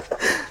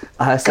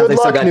 Sounds Good like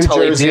luck, something I New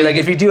totally Jersey. do. Like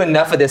if you do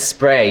enough of this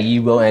spray,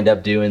 you will end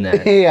up doing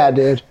that. Yeah,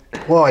 dude.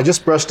 Well, I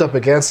just brushed up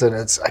against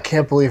it. I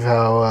can't believe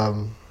how.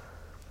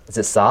 Is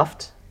it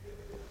soft?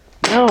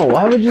 No,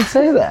 why would you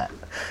say that?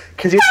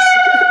 Because you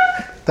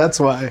That's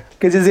why.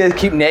 guys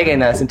keep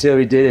nagging us until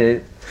we did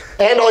it.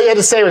 And all you had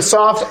to say was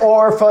soft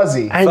or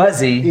fuzzy.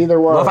 Fuzzy. Either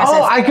one. Well, if I Oh,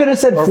 said I could have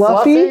said Or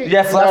fluffy.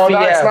 Yeah, fluffy, No,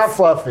 yeah. it's not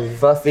fluffy.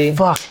 fluffy.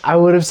 Fuck, I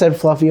would have said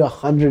fluffy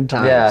 100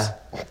 times. Yeah.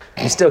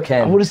 You still I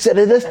can. would have said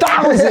it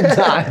 1,000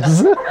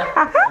 times.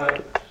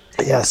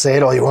 Yeah, say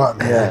it all you want,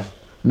 man. Yeah.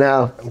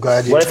 No. I'm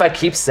glad you. What if I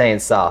keep saying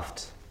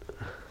soft?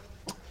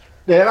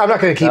 Yeah, I'm not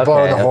going to keep Okay,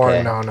 blowing the horn.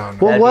 okay. No. Well, That'd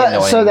be what?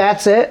 annoying. So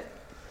that's it?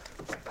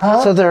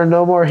 So there are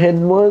no more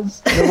hidden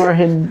ones? No more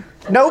hidden.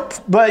 Nope.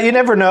 But you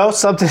never know.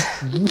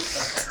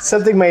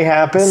 Something may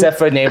happen. Except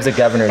for names of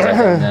governors, I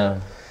don't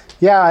know.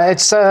 Yeah,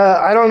 it's.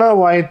 I don't know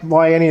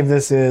why any of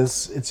this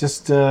is. It's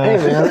just. Hey,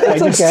 man,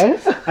 that's okay.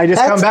 I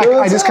just That's come back. cool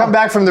I as just hell. come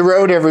back from the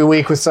road every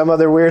week with some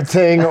other weird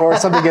thing or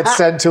something gets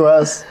sent to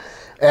us.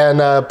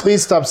 And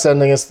please stop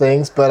sending us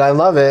things. But I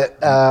love it.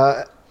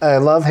 I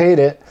hate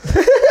it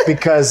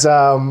because.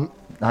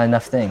 Not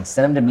enough things.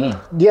 Send them to me.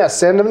 Yeah,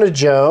 send them to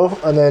Joe,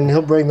 and then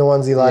he'll bring the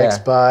ones he likes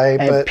Yeah. by.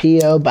 And But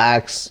P.O.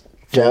 Box.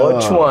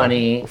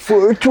 420.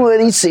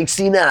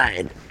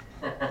 42069.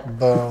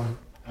 boom,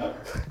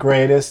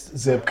 greatest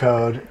zip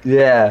code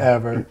Yeah.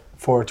 ever.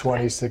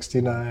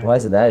 42069. Why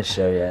isn't that a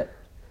show yet?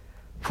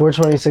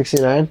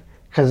 42069?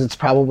 Because it's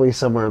probably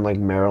somewhere in like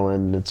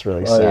Maryland. It's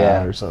really sad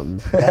yeah. or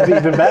something. That'd be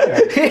even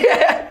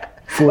better.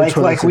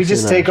 Like we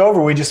just take over.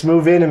 We just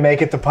move in and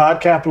make it the pod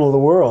capital of the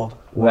world.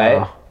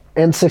 Right?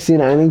 And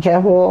 69 in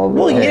capital.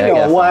 Well, Yeah, I you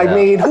gotta know, find I out.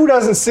 mean, who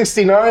doesn't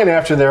 69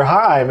 after they're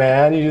high,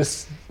 man?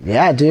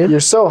 Yeah, dude. You're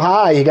so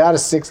high, you got a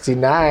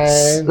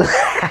 69.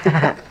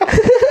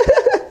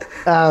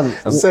 I'm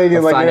saying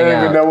it like I finding don't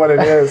even out. know what it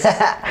is.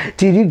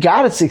 Dude, you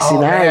got a 69.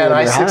 Oh man, when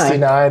I you're high.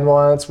 69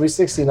 once. We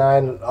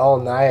 69 all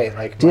night.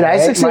 Like, Dude, I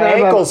 69 my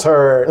about- ankles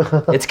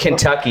hurt. It's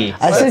Kentucky.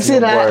 I That's 69.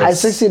 even I worse.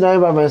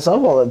 69 by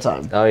myself all the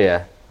time. Oh,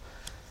 yeah.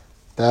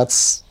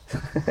 That's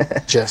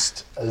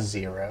just a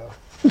zero.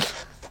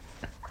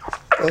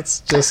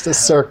 That's just a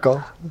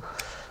circle.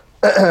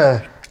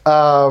 I'm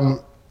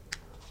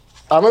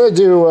gonna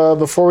do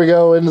before we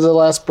go into the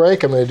last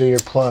break. I'm gonna do your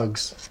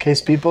plugs in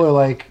case people are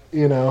like,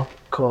 you know,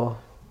 Cool.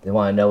 They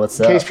want to know what's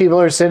in up. case people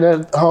are sitting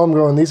at home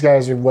going, these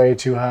guys are way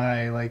too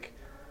high. Like,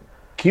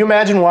 can you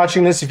imagine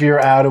watching this if you're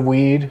out of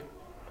weed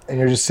and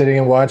you're just sitting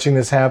and watching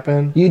this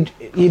happen? You'd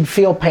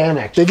feel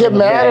panicked. They get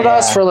mad at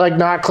us yeah. for like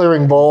not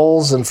clearing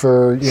bowls and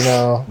for, you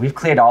know, We've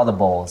cleared all the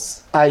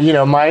bowls. you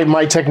know,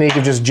 my technique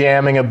of just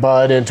jamming a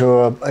bud into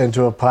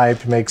a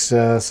pipe makes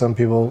some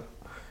people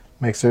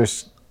makes their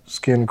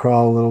skin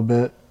crawl a little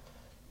bit.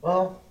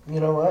 Well,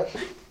 you know what?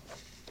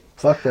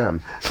 Fuck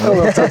them. I don't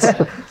know if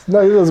that's no,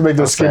 it doesn't make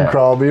their skin that?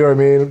 crawl, but you know what I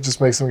mean. It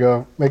just makes them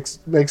go makes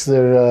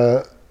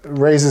their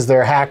raises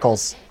their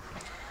hackles.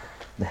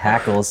 The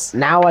hackles.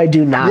 Now I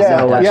do not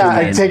know what Yeah.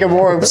 you I mean. take a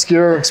more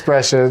obscure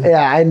expression.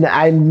 Yeah,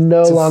 I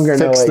no to longer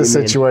know fix what the you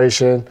mean.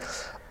 situation.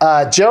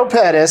 Joe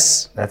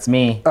Pettis, That's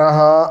me.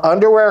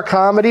 Underwear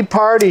Comedy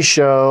Party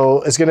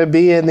Show is going to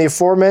be in the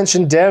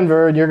aforementioned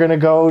Denver, and you're going to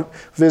go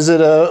visit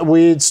a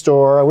weed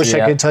store. I wish I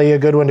Yep. could tell you a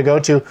good one to go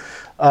to.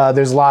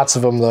 There's lots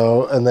of them,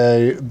 though, and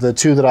the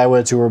two that I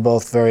went to were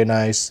both very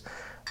nice.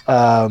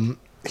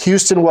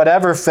 Houston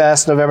Whatever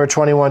Fest, November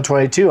 21,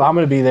 22. I'm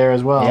going to be there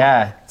as well.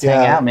 Yeah, let's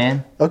hang out,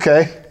 man.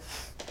 Okay.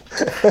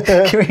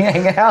 Can we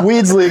hang out?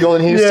 Weed's legal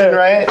in Houston,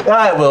 right?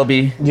 It will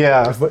be.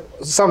 Yeah,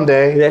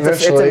 someday,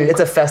 eventually. It's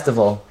a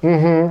festival.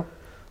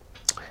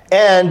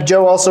 And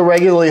Joe also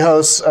regularly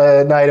hosts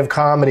a night of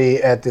comedy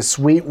at the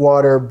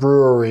Sweetwater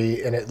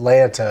Brewery in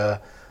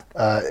Atlanta.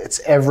 It's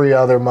every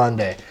other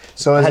Monday.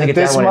 So is Had to it get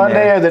that this one in Monday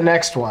there. or the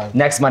next one?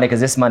 Next Monday, because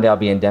this Monday I'll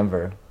be in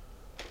Denver.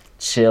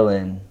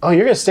 Chilling. Oh,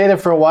 you're going to stay there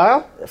for a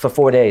while? For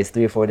 4 days,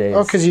 3 or 4 days.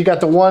 Oh, because you got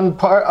the one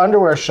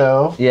underwear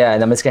show. Yeah,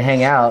 and I'm just going to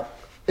hang out.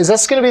 Is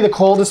this going to be the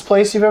coldest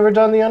place you've ever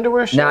done the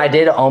underwear show? No, I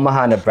did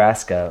Omaha,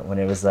 Nebraska when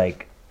it was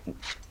like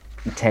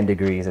 10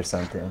 degrees or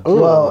something.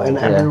 Whoa, and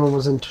everyone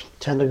was in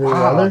 10-degree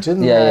Wow, weather?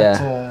 didn't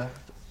Yeah,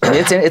 that...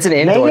 It's an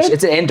indoor Naked?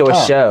 it's an indoor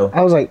Oh, show.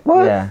 I was like,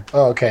 what? Yeah.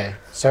 Oh, okay.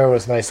 So it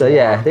was nice. So and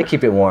yeah, warm. they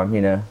keep it warm,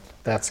 you know.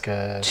 That's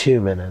good.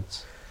 2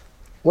 minutes.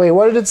 Wait,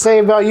 what did it say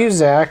about you,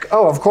 Zach?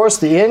 Oh, of course,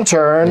 The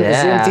Intern is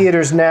in Yeah.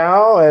 theaters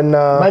now, and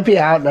Might be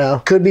out now.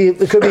 it could be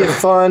a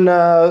fun,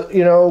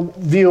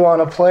 view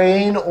on a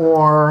plane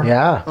or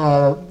Yeah.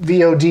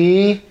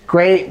 VOD.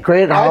 Great I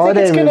think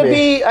holiday it's gonna movie.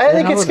 be. I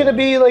think it's gonna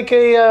be like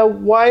a.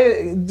 Why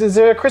is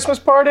there a Christmas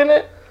part in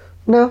it?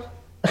 No,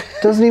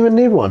 doesn't even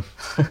need one.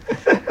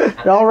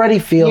 It already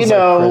feels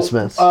like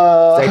Christmas. It's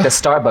like the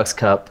Starbucks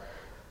cup,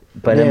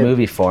 but in Yeah.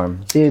 movie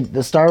form. Dude, the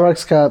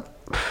Starbucks cup,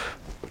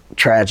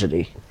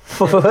 tragedy.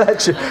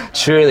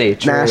 Truly.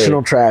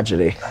 National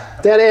tragedy.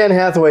 That Anne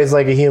Hathaway is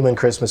like a human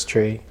Christmas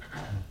tree.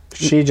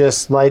 She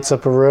just lights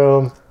up a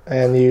room,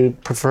 and you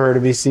prefer her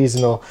to be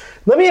seasonal.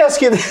 Let me ask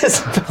you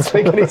this: it doesn't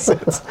make any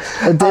sense.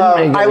 It didn't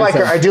make I any like her.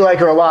 sense. I do like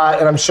her a lot,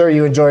 and I'm sure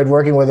you enjoyed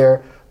working with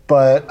her.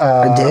 But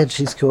I did.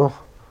 She's cool.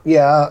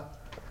 yeah,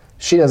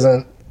 she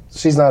doesn't.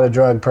 She's not a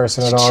drug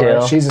person at all. Chill.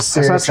 Right? She's a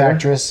serious true.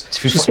 actress.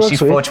 She's smokes weed.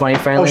 420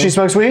 friendly. Oh, she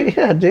smokes weed?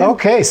 Yeah, dude.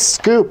 Okay,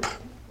 scoop.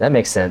 That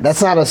makes sense.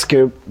 That's not a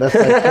scoop. That's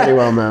like pretty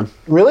well known.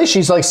 Really?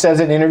 She's like says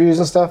it in interviews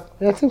and stuff?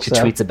 Yeah, I think she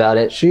so. tweets about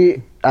it.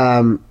 She,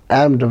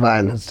 Adam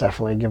Devine has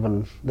definitely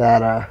given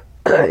that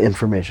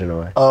information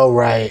away. Oh,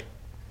 right.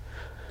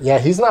 Yeah,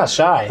 he's not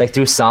shy. Like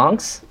through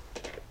songs?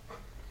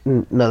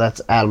 No, that's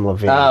Adam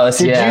Levine. Oh, it's,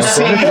 Did yeah. you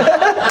see?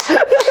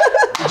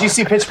 Did you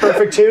see Pitch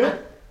Perfect 2?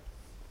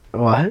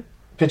 What?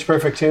 Pitch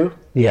Perfect 2?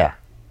 Yeah.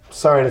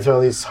 Sorry to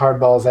throw these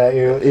hardballs at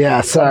you. Yeah,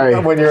 sorry.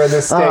 When you're in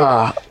this state.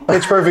 Ah.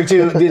 Pitch Perfect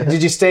 2.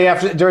 Did you stay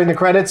after during the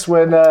credits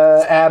when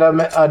Adam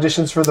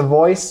auditions for The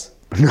Voice?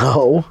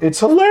 No. It's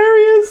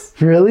hilarious.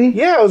 Really?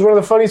 Yeah, it was one of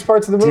the funniest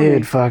parts of the movie.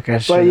 Dude, fuck, I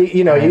But should.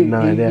 you I had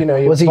no idea.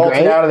 you Was he bolted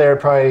great? out of there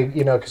probably,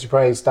 because you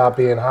probably stopped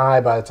being high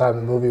by the time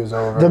the movie was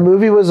over. The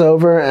movie was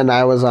over, and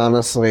I was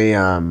honestly,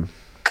 I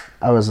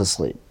was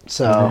asleep.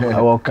 So I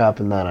woke up,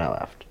 and then I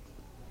left.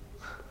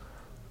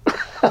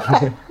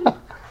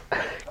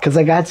 Because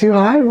I got too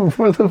high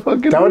before the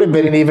fucking That would have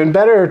been an even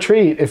better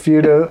treat if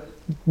you'd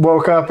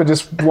woke up and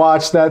just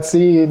watched that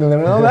scene and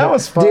then, oh, that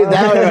was fun. Dude,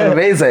 that would've been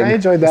amazing. I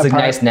enjoyed that It's a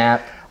part. nice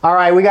nap. All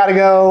right, we got to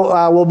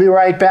go. We'll be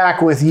right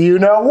back with You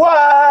Know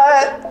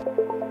What?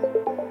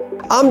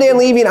 I'm Dan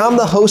Levy and I'm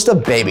the host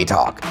of Baby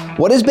Talk.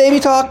 What is Baby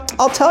Talk?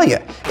 I'll tell you.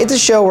 It's a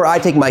show where I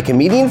take my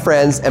comedian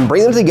friends and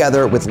bring them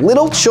together with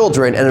little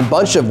children and a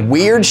bunch of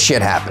weird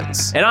shit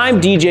happens. And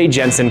I'm DJ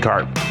Jensen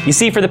Karp. You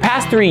see, for the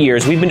past 3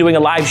 years, we've been doing a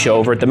live show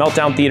over at the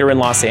Meltdown Theater in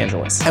Los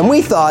Angeles. And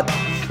we thought,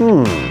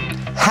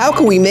 how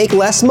can we make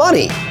less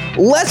money?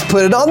 Let's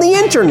put it on the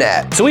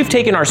internet. So we've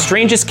taken our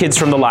strangest kids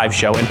from the live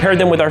show and paired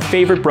them with our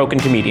favorite broken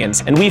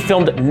comedians, and we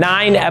filmed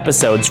 9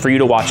 episodes for you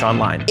to watch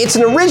online. It's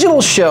an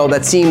original show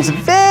that seems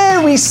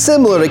very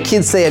similar to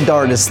Kids Say the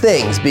Darndest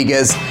Things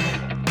because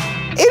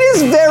it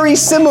is very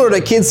similar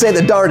to Kids Say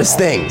the Darndest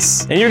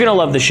Things. And you're gonna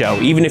love the show,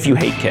 even if you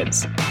hate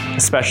kids.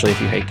 Especially if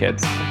you hate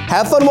kids.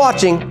 Have fun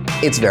watching.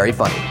 It's very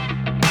funny.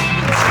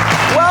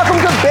 Welcome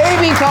to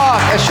Baby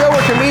Talk, a show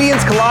where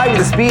comedians collide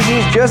with a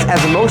species just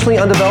as emotionally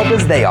undeveloped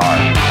as they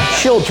are.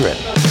 Children.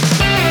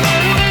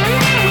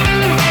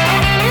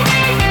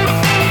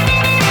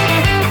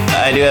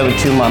 I do have a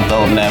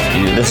 2-month-old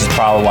nephew. This is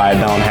probably why I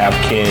don't have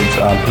kids.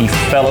 He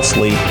fell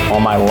asleep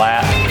on my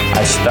lap.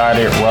 I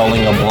started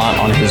rolling a blunt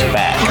on his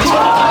back.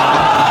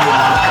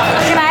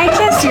 Can I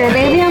kiss your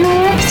baby on the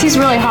lips? He's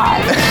really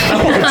hot.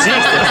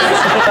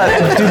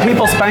 Do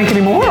people spank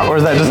anymore, or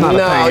is that just not a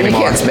No, thing you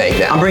anymore? can't spank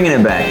that. I'm bringing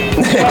it back.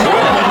 Do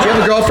you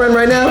have a girlfriend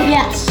right now?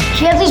 Yes.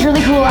 She has these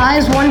really cool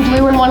eyes, one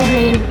blue and one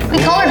green. We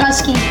call her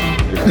Husky. You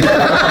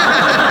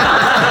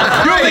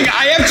don't think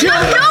I have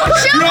children? No,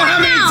 You know how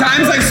many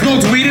times I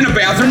smoked weed in a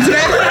bathroom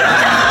today?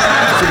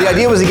 So the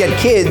idea was to get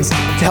kids to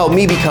help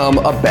me become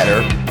a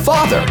better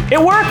father. It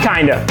worked,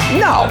 kinda.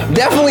 No,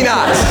 definitely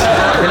not.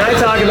 Can I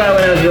talk about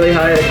when I was really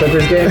high at a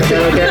Clippers game? Is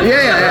that okay?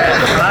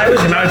 Yeah. I was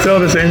Can I tell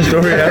the same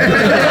story after?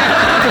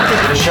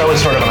 The show is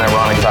sort of an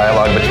ironic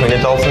dialogue between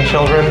adults and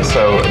children,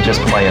 so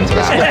just play into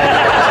that.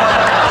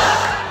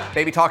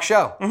 Baby Talk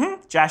Show.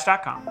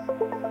 Josh.com.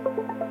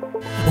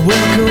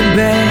 Welcome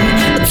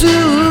back to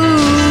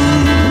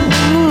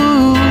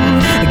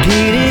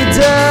Get It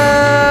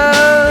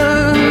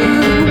Done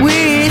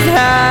with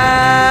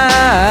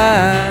High.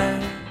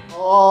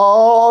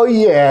 Oh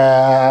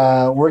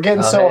yeah, we're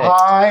getting so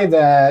high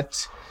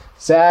that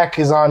Zach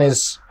is on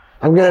his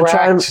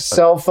cracked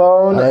cell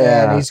phone,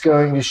 and he's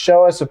going to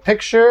show us a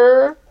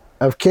picture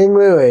of King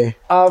Louie,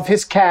 of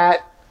his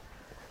cat,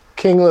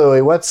 King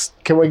Louie. What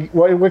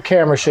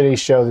camera should he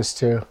show this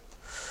to?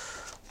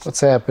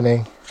 What's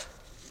happening?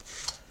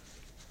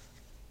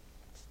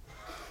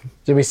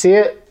 Did we see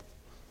it?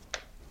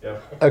 Yeah.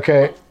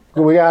 Okay,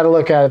 we got to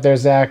look at it there,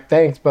 Zach.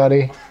 Thanks,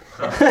 buddy.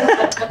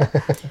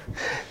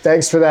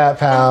 Thanks for that,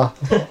 pal.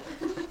 You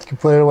can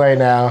put it away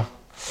now.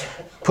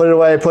 Put it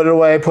away, put it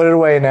away, put it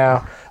away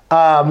now.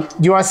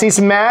 You want to see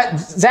some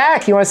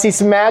Zach, you want to see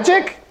some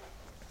magic?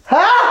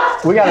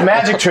 Ha! We got a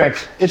magic trick.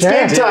 It's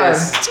game time.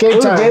 It's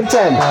game time. Game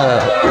time.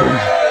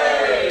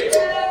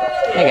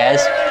 Hey,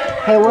 guys.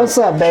 Hey, what's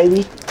up,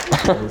 baby?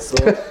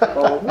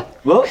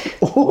 Whoa.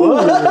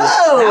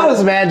 That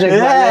was magic,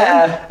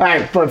 man. All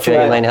right, put Do you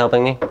mind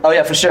helping me? Oh,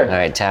 yeah, for sure. All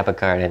right, tap a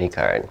card, any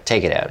card.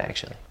 Take it out,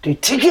 actually.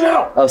 Dude, take it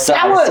out. Oh,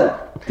 sorry. That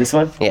one. This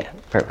one? Yeah,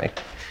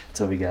 perfect. That's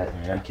what we got.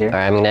 Okay. All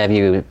right, I'm going to have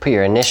you put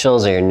your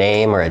initials or your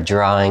name or a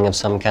drawing of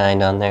some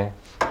kind on there.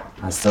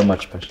 That's so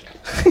much pressure.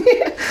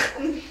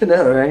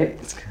 No, right?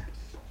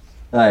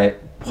 All right.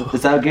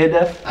 Is that good,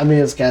 Def? I mean,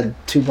 it's got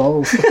 2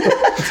 balls.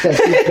 It's got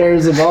 2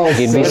 pairs of balls.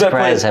 You'd be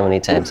surprised how many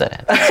times that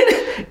happens.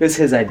 It was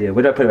his idea.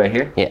 Where do I put it, right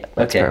here? Yeah,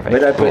 that's okay. perfect. Where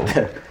do I put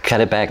the Cut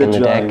it back in the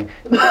drawing? deck.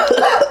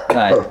 All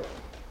right.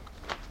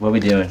 What are we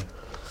doing?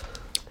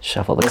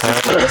 Shuffle the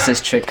card. What's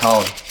this trick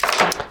called?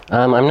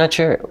 I'm not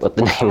sure what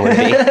the name would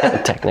be,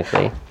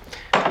 technically.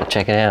 But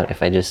check it out.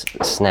 If I just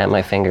snap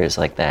my fingers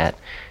like that,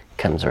 it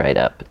comes right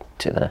up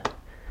to the...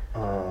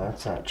 Oh,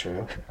 that's not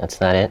true.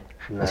 That's not it?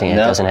 No. See, it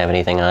doesn't have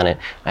anything on it.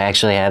 I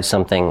actually have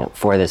something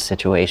for this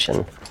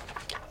situation.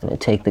 I'm going to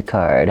take the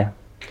card,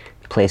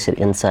 place it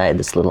inside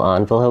this little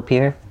envelope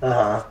here.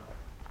 Uh-huh.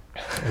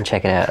 And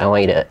check it out. I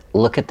want you to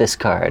look at this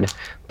card,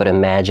 but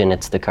imagine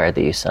it's the card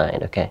that you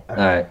signed, okay? All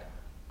right.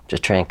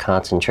 Just try and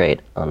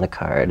concentrate on the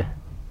card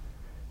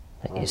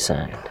that you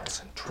signed.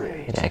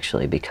 Concentrate. It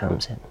actually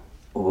becomes it.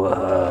 Whoa.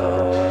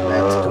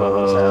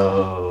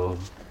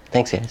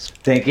 Thanks, guys.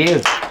 Thank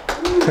you.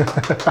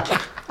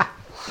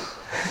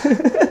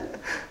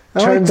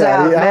 Turns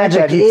out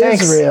magic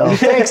is real.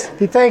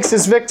 He thanks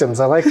his victims.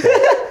 I like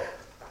that.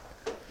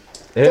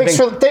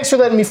 Thanks for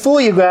letting me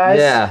fool you guys.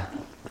 Yeah.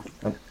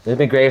 It'd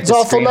been great if It's the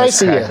awful screen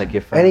nice was of you. cracked like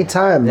your phone.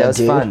 Anytime, That was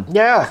dude. fun.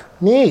 Yeah,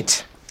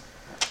 neat.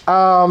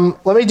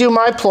 Let me do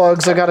my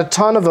plugs. I got a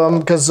ton of them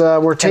because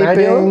we're Can I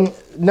do taping.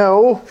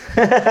 No,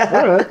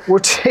 we're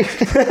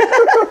taping.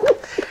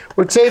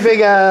 We're taping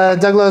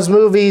Doug Lowe's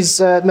Movies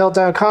at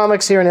Meltdown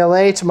Comics here in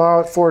LA tomorrow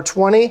at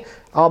 4:20.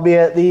 I'll be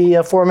at the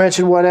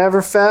aforementioned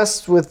Whatever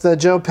Fest with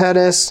Joe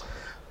Pettis.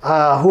 Who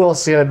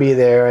else is going to be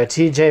there?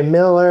 TJ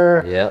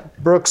Miller, Yep.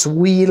 Brooks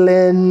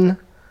Whelan,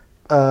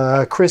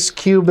 Chris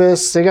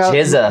Cubis. They got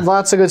Jizza.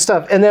 lots of good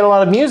stuff. And then a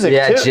lot of music,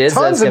 Yeah, too. Jizza's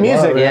Tons of gonna be-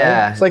 music.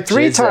 yeah, It's like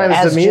 3 Jizza. times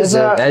As the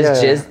music. Jizza?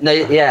 As Yeah. Jizz. No,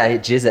 yeah,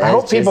 Jizza. I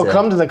hope people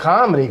come to the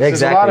comedy because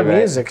there's a lot of Exactly right.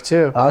 music,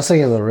 too. I was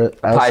thinking of the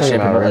Probably should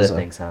promote other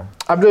things, huh?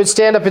 I'm doing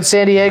stand-up in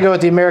San Diego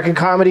at the American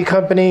Comedy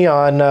Company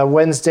on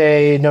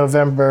Wednesday,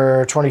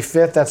 November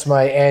 25th. That's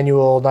my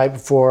annual night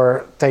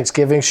before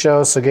Thanksgiving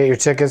show, so get your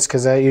tickets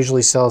because that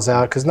usually sells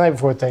out. Because night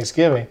before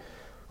Thanksgiving,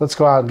 let's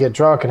go out and get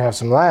drunk and have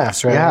some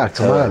laughs, right? Yeah,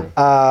 come on.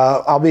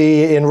 I'll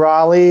be in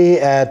Raleigh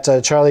at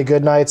Charlie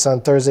Goodnight's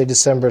on Thursday,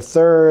 December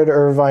 3rd,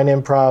 Irvine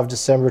Improv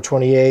December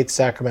 28th,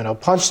 Sacramento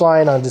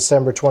Punchline on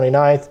December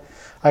 29th.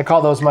 I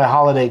call those my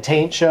holiday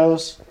taint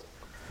shows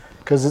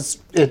because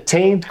it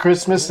taint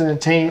Christmas and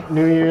it taint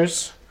New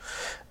Year's.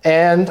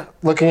 And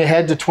looking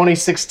ahead to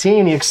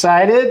 2016, you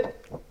excited?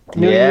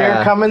 New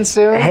Year coming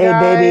soon, Hey,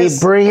 guys. baby,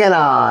 bring it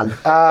on.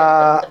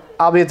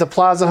 I'll be at the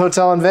Plaza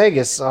Hotel in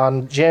Vegas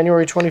on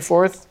January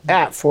 24th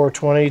at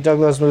 420.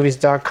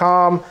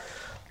 DouglasMovies.com.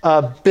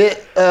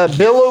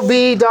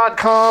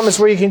 Billoby.com is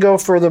where you can go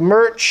for the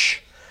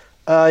merch.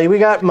 We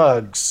got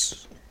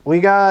mugs. We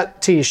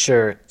got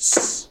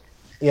t-shirts.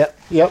 Yep,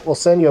 we'll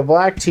send you a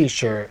black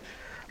t-shirt.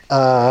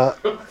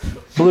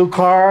 Blue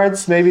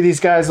cards. Maybe these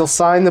guys will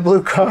sign the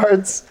blue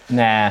cards.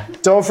 Nah.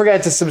 Don't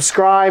forget to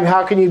subscribe.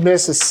 How can you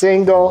miss a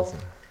single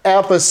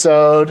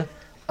episode?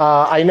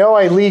 I know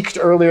I leaked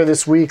earlier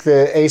this week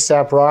that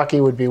ASAP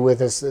Rocky would be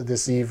with us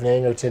this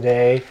evening or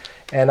today,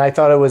 and I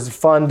thought it was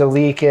fun to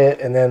leak it,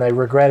 and then I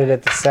regretted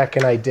it the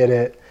second I did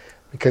it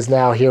because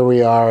now here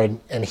we are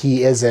and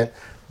he isn't.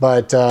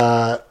 But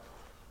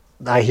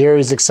I hear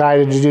he's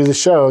excited to do the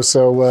show,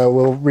 so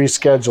we'll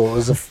reschedule.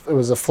 It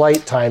was a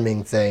flight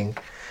timing thing,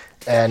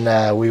 and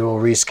we will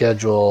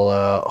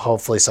reschedule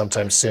hopefully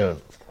sometime soon.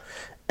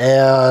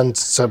 And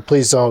so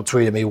please don't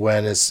tweet at me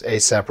when is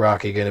ASAP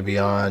Rocky going to be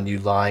on, you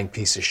lying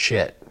piece of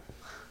shit.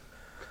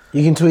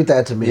 You can tweet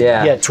that to me.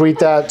 Yeah, tweet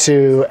that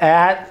to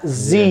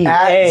 @ZACKPEARLMAN.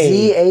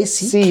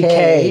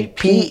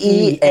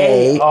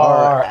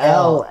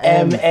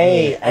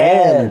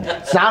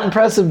 It's not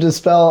impressive to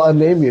spell a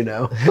name you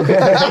know.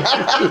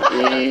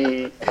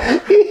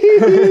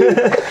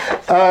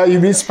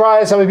 You'd be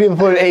surprised how many people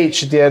put an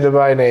H at the end of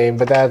my name,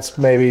 but that's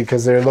maybe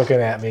because they're looking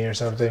at me or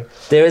something.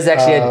 There is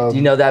actually,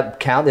 you know that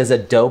count? There's a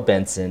Doe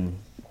Benson.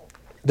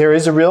 There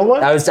is a real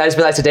one? I just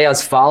realized today I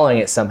was following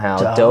it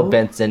somehow. Doe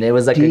Benson. It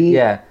was like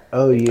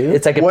D-O-U?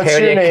 It's like a What's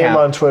parody your name account.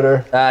 on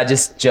Twitter?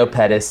 Just Joe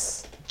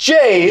Pettis.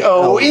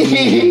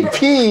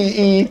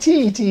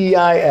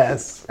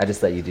 JOEPETTIS. I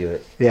just let you do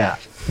it. Yeah.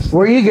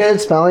 Were you good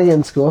at spelling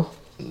in school?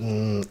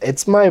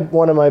 It's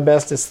one of my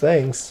bestest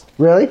things.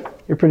 Really?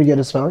 You're pretty good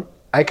at spelling?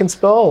 I can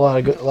spell a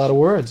lot of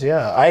words.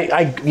 Yeah.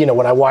 I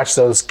when I watch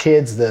those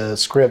kids, the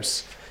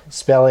Scripps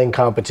spelling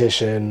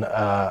competition,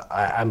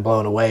 I'm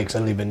blown away because I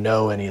don't even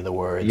know any of the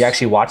words. You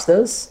actually watch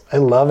those? I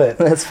love it.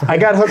 That's funny. I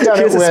got hooked on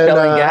it He's a when.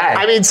 spelling guy.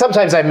 I mean,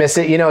 sometimes I miss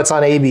it. You know, it's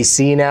on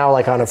ABC now,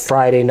 like on a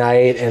Friday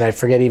night, and I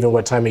forget even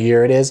what time of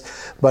year it is.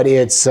 But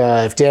it's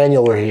if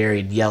Daniel were here,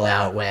 he'd yell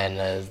out when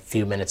a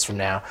few minutes from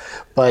now.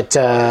 But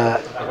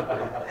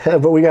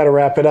we got to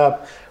wrap it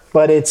up.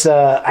 But it's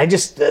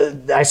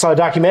I saw a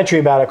documentary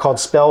about it called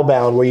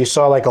Spellbound, where you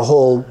saw like a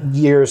whole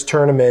year's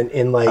tournament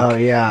in like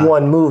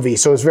one movie.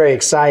 So it's very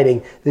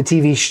exciting. The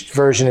TV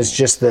version is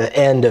just the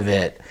end of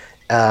it,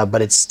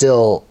 but I'm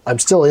still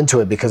into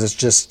it because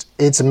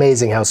it's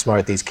amazing how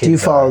smart these kids are. Do you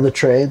follow the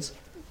trades?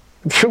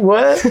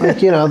 What? Like,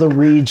 the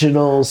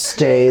regional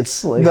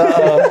states. Like,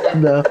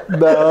 no.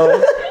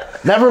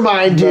 Never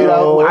mind, dude.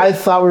 No. I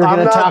thought we were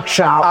going to talk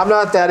shop. I'm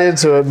not that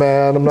into it,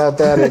 man. I'm not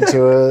that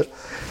into it.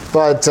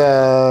 But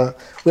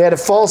we had a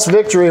false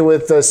victory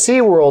with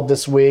SeaWorld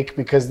this week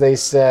because they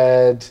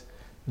said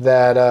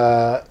that,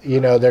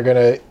 they're going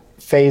to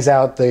phase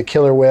out the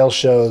killer whale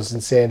shows in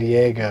San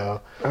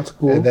Diego. That's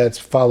cool. And that's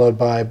followed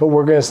by, but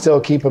we're going to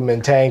still keep them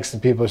in tanks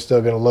and people are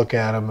still going to look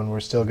at them and we're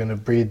still going to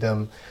breed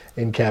them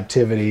in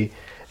captivity.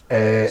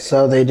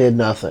 So they did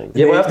nothing.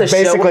 Yeah, we'll have to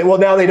basically, well,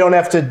 now they don't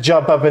have to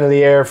jump up into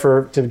the air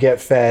to get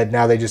fed.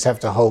 Now they just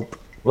have to hope.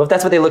 Well, if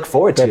that's what they look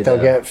forward to, that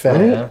they'll get fed.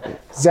 Yeah.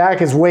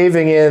 Zach is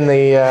waving in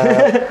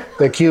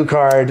the cue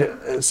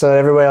card so that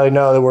everybody will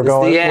know that we're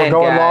going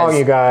long,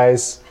 you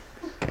guys.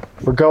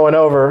 We're going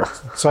over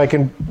so I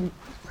can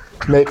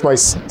make my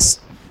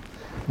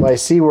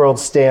SeaWorld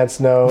stance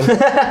known.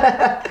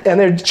 And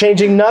they're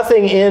changing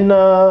nothing in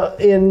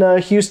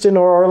Houston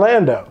or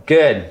Orlando.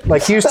 Good.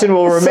 Like Houston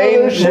will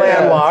remain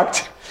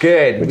landlocked.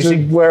 Good. Which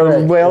is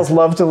where whales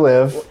love to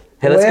live.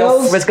 Hey,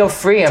 let's go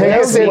free.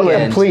 Take us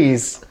inland,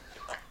 please.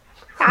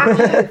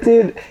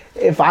 Dude,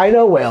 if I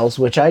know whales,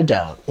 which I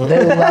don't,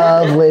 they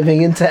love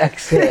living in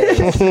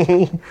Texas.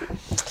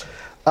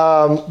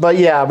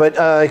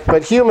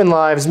 But human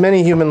lives,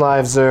 many human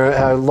lives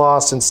are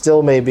lost and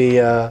still may be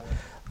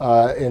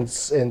in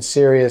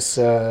serious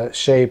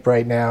shape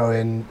right now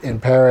in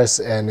Paris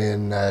and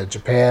in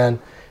Japan.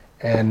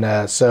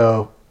 And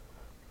so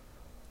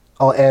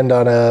I'll end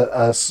on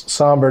a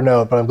somber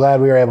note, but I'm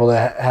glad we were able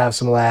to have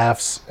some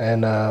laughs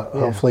and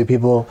hopefully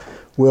people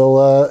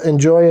will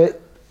enjoy it.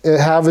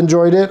 Have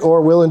enjoyed it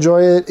or will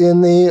enjoy it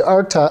in the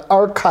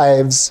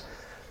archives.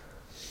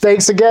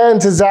 Thanks again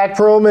to Zack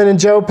Pearlman and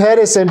Joe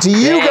Pettis and to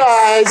you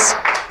guys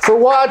for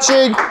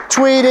watching,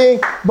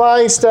 tweeting,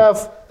 buying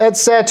stuff,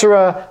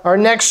 etc. Our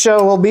next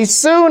show will be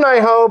soon,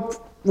 I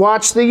hope.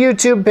 Watch the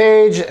YouTube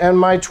page and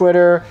my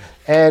Twitter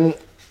and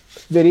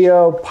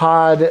Video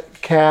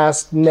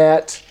Podcast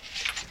Net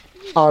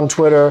on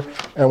Twitter,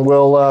 and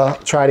we'll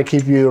try to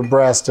keep you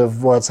abreast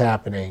of what's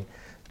happening.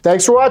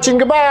 Thanks for watching.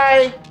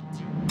 Goodbye.